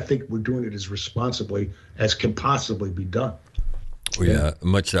 because I think we're doing it as responsibly as can possibly be done. Well, yeah,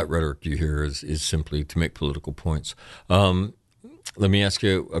 much of that rhetoric you hear is simply to make political points. Let me ask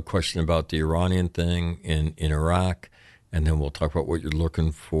you a question about the Iranian thing in Iraq, and then we'll talk about what you're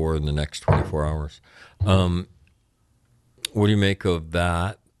looking for in the next 24 hours. What do you make of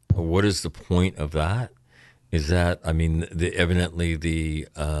that? What is the point of that? Is that, I mean, evidently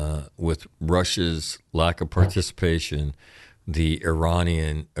with Russia's lack of participation, the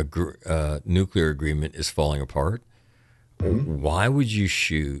Iranian nuclear agreement is falling apart. Mm-hmm. Why would you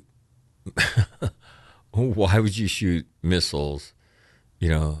shoot? Why would you shoot missiles,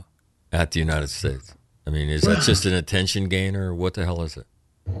 at the United States? I mean, is that just an attention gainer? What the hell is it?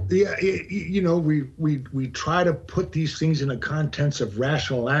 Yeah, we try to put these things in the contents of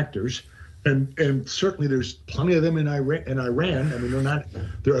rational actors, and certainly there's plenty of them in Iran. I mean,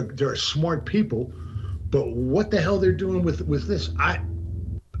 they're smart people, but what the hell they're doing with this?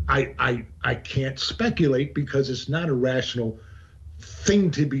 I can't speculate, because it's not a rational thing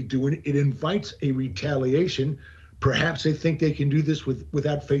to be doing. It invites a retaliation. Perhaps they think they can do this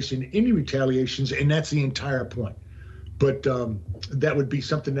without facing any retaliations, and that's the entire point. But that would be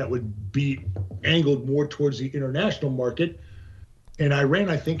something that would be angled more towards the international market. And Iran,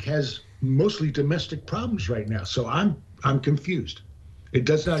 I think, has mostly domestic problems right now. So I'm confused. It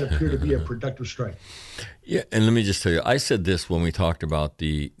does not appear to be a productive strike. Yeah, and let me just tell you, I said this when we talked about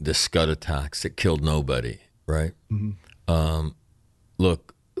the Scud attacks that killed nobody, right? Mm-hmm.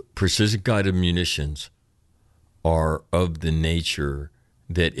 Look, precision-guided munitions are of the nature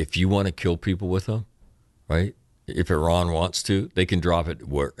that if you want to kill people with them, right, if Iran wants to, they can drop it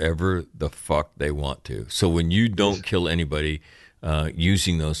wherever the fuck they want to. So when you don't kill anybody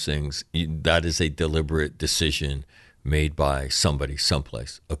using those things, that is a deliberate decision made by somebody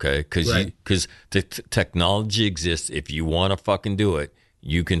someplace, okay? Because the technology exists. If you want to fucking do it,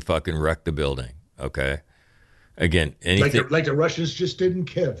 you can fucking wreck the building, okay? Again, anything like the Russians just did in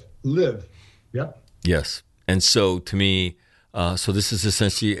Kiev. Live, yep. Yes, and so to me, so this is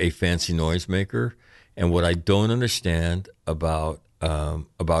essentially a fancy noisemaker. And what I don't understand about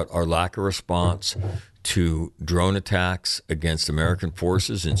our lack of response to drone attacks against American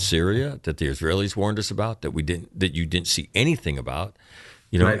forces in Syria that the Israelis warned us about, that you didn't see anything about,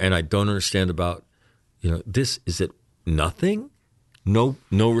 right. And I don't understand about, this, is it nothing? No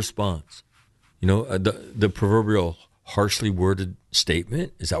response. The proverbial harshly worded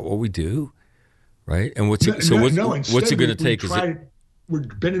statement, is that what we do? Right? And what's it going to take? We're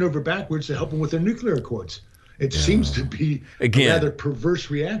bending over backwards to help them with their nuclear accords. It seems to be a rather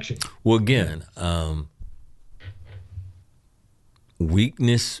perverse reaction. Well, again,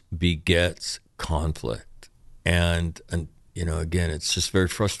 weakness begets conflict. And again, it's just very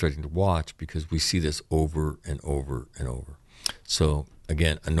frustrating to watch, because we see this over and over and over. So,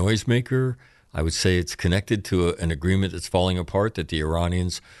 again, a noisemaker, I would say it's connected to an agreement that's falling apart that the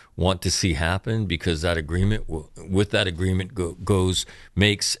Iranians want to see happen, because that agreement,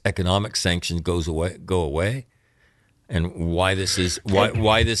 makes economic sanctions go away. And why this is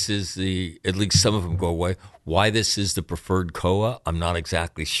at least some of them go away. Why this is the preferred COA, I'm not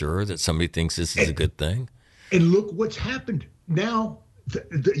exactly sure that somebody thinks this is a good thing. And look what's happened now.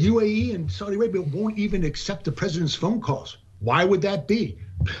 The UAE and Saudi Arabia won't even accept the president's phone calls. Why would that be?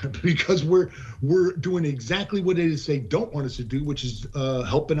 Because we're doing exactly what it is they don't want us to do, which is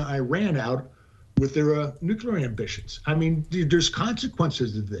helping Iran out with their nuclear ambitions. I mean, there's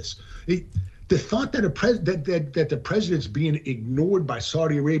consequences of this. The thought that that the president's being ignored by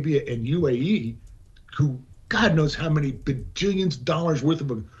Saudi Arabia and UAE, who God knows how many bajillions dollars worth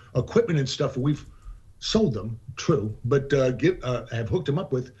of equipment and stuff we've sold them, true, but have hooked them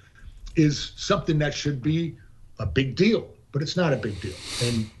up with, is something that should be a big deal. But it's not a big deal.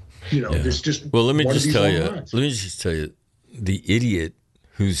 And, there's just... Well, let me just tell you, the idiot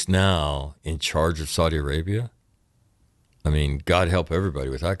who's now in charge of Saudi Arabia, I mean, God help everybody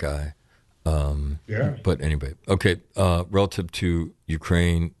with that guy. Yeah. But anyway, okay. Relative to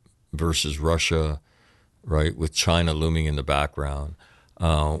Ukraine versus Russia, right, with China looming in the background,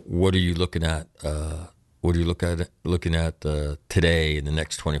 what are you looking at? What are you looking at today in the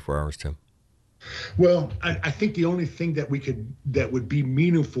next 24 hours, Tim? Well, I think the only thing that would be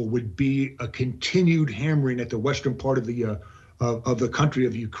meaningful would be a continued hammering at the western part of the country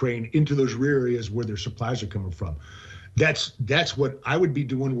of Ukraine into those rear areas where their supplies are coming from. That's what I would be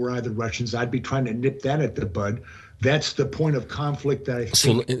doing were I the Russians. I'd be trying to nip that at the bud. That's the point of conflict that I think.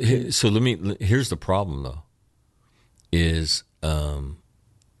 So here's the problem though, is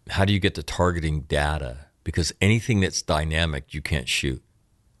how do you get the targeting data? Because anything that's dynamic, you can't shoot.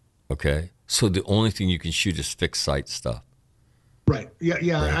 Okay? So the only thing you can shoot is fixed site stuff. Right. Yeah.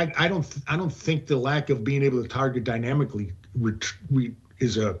 Yeah. Right. I don't think the lack of being able to target dynamically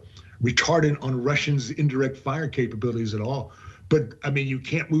is a retardant on Russians' indirect fire capabilities at all. But I mean, you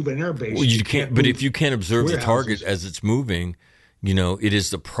can't move an airbase. Well, you can't. But if you can't observe the target as it's moving, it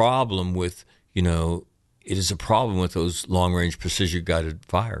is the problem with those long-range precision-guided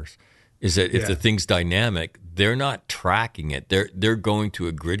fires. Is that if the thing's dynamic, they're not tracking it. They're going to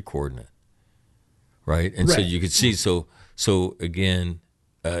a grid coordinate, right? And so you could see. So again,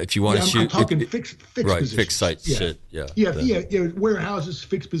 if you want to shoot, I'm talking fixed positions. Fixed site shit. Yeah. Warehouses,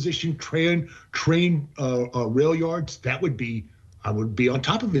 fixed position, train rail yards. I would be on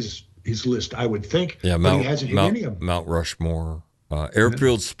top of his list. I would think. Yeah, but he hasn't hit any of them. Mount Rushmore.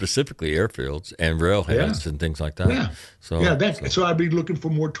 Airfields, specifically airfields and railheads and things like that. Yeah. So I'd be looking for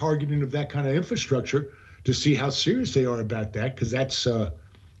more targeting of that kind of infrastructure to see how serious they are about that, because that's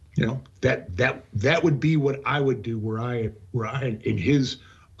that would be what I would do were I in his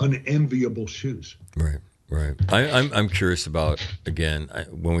unenviable shoes. Right. I'm curious about, again,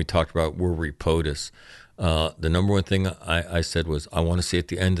 when we talked about were we POTUS, the number one thing I said was I want to see at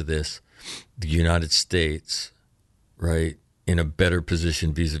the end of this the United States, right, in a better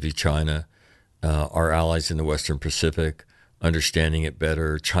position vis-a-vis China, our allies in the Western Pacific, understanding it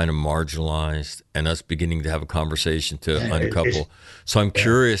better, China marginalized, and us beginning to have a conversation to uncouple. So I'm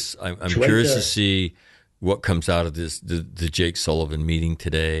curious. I'm curious to see what comes out of this, the Jake Sullivan meeting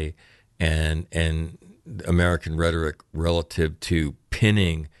today, and American rhetoric relative to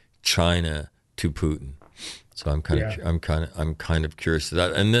pinning China to Putin. So I'm kind of curious to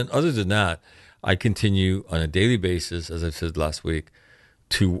that. And then other than that, I continue on a daily basis, as I said last week,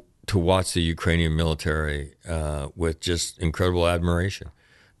 to watch the Ukrainian military with just incredible admiration.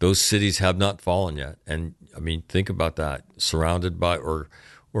 Those cities have not fallen yet, and I mean, think about that: surrounded by or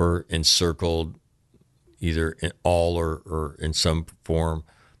encircled, either in all or in some form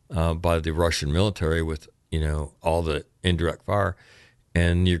by the Russian military with all the indirect fire,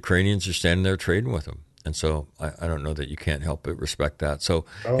 and the Ukrainians are standing there trading with them. And so I don't know that you can't help but respect that. So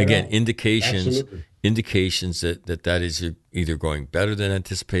again, indications that is either going better than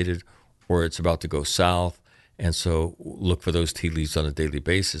anticipated or it's about to go south. And so look for those tea leaves on a daily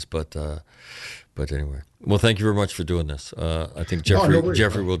basis. But anyway, well, thank you very much for doing this. I think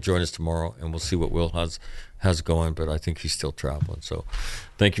Jeffrey will join us tomorrow, and we'll see what Will has going. But I think he's still traveling. So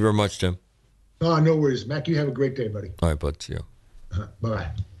thank you very much, Tim. Oh, no worries, Mac. You have a great day, buddy. All right, bud. See you.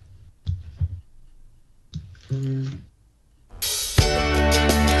 Bye.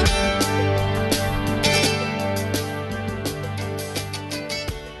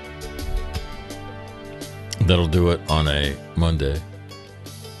 That'll do it on a Monday.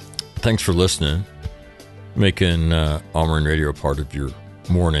 Thanks for listening, making Allman Radio part of your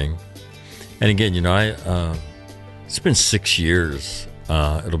morning. And again, it's been 6 years.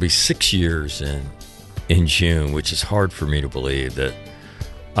 It'll be 6 years in June, which is hard for me to believe that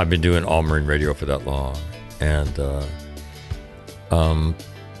I've been doing Allman Radio for that long. And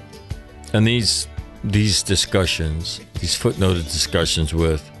these discussions, these footnoted discussions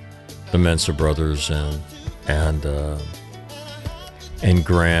with the Mensa brothers and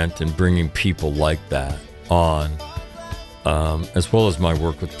Grant, and bringing people like that on, as well as my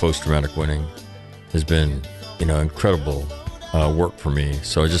work with post-traumatic winning, has been incredible work for me.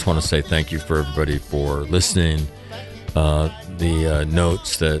 So I just want to say thank you for everybody for listening. The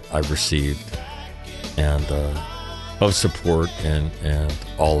notes that I've received, and of support and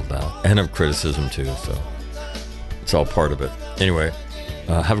all of that, and of criticism too. So it's all part of it. Anyway,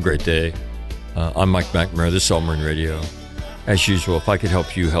 have a great day. I'm Mike McNamara. This is Allman Radio. As usual, if I could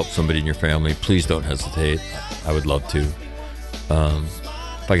help you help somebody in your family, please don't hesitate. I would love to.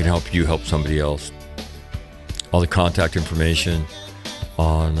 If I can help you help somebody else, all the contact information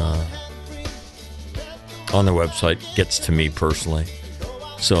on the website gets to me personally.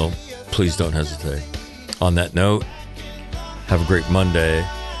 So please don't hesitate. On that note, Have a great Monday.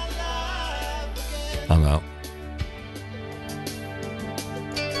 I'm out.